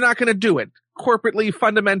correct. You're not going to do it. Corporately,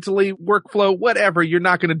 fundamentally, workflow, whatever, you're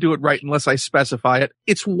not going to do it right unless I specify it.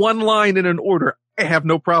 It's one line in an order. I have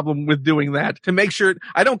no problem with doing that to make sure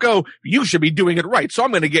I don't go, you should be doing it right, so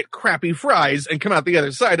I'm going to get crappy fries and come out the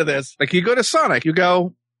other side of this. Like you go to Sonic, you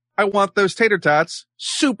go, I want those tater tots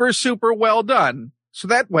super, super well done. So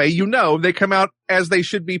that way, you know, they come out as they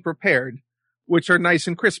should be prepared, which are nice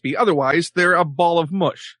and crispy. Otherwise, they're a ball of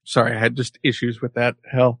mush. Sorry, I had just issues with that.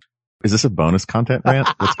 Hell. Is this a bonus content rant?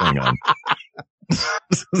 What's going on?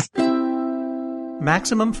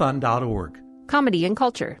 MaximumFun.org. Comedy and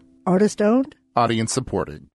culture. Artist owned. Audience supported.